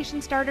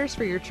 conversation starters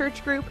for your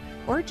church group,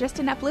 or just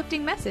an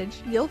uplifting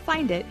message, you'll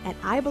find it at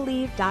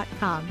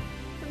ibelieve.com.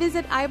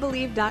 Visit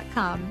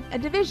ibelieve.com, a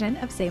division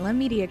of Salem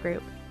Media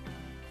Group.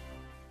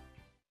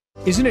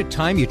 Isn't it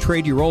time you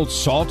trade your old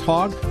Salt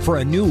Hog for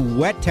a new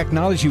wet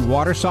technology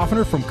water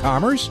softener from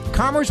Commerce?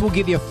 Commerce will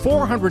give you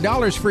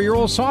 $400 for your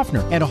old softener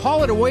and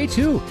haul it away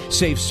too.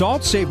 Save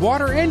salt, save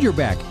water, and your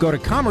back. Go to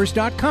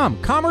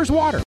commerce.com. Commerce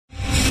Water.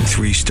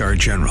 3-star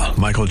General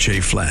Michael J.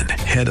 Flynn,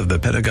 head of the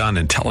Pentagon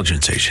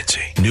Intelligence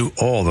Agency, knew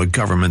all the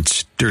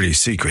government's dirty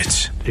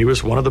secrets. He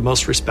was one of the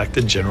most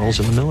respected generals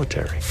in the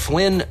military.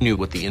 Flynn knew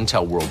what the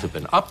intel world had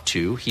been up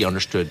to. He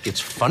understood its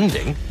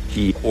funding.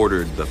 He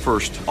ordered the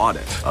first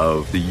audit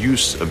of the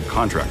use of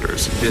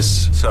contractors.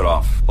 This set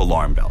off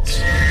alarm bells.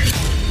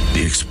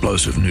 The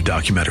explosive new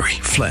documentary,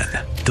 Flynn,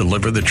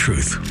 Deliver the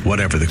Truth,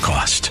 Whatever the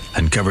Cost,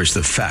 uncovers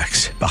the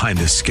facts behind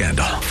this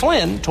scandal.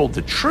 Flynn told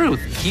the truth.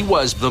 He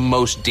was the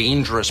most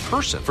dangerous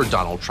person for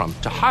Donald Trump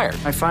to hire.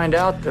 I find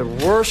out the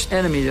worst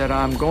enemy that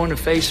I'm going to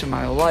face in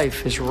my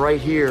life is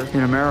right here in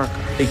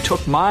America. They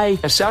took my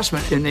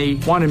assessment and they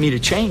wanted me to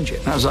change it.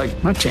 And I was like,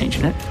 I'm not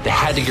changing it. They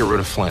had to get rid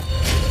of Flynn.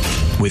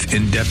 With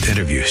in-depth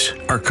interviews,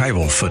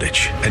 archival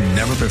footage, and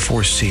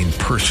never-before-seen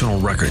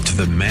personal records of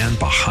the man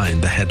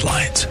behind the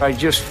headlines. I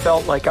just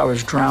felt like I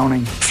was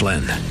drowning.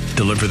 Flynn,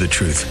 Deliver the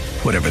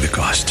Truth, Whatever the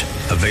Cost.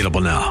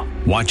 Available now.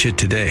 Watch it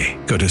today.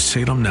 Go to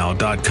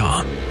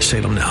salemnow.com.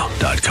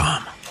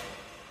 salemnow.com.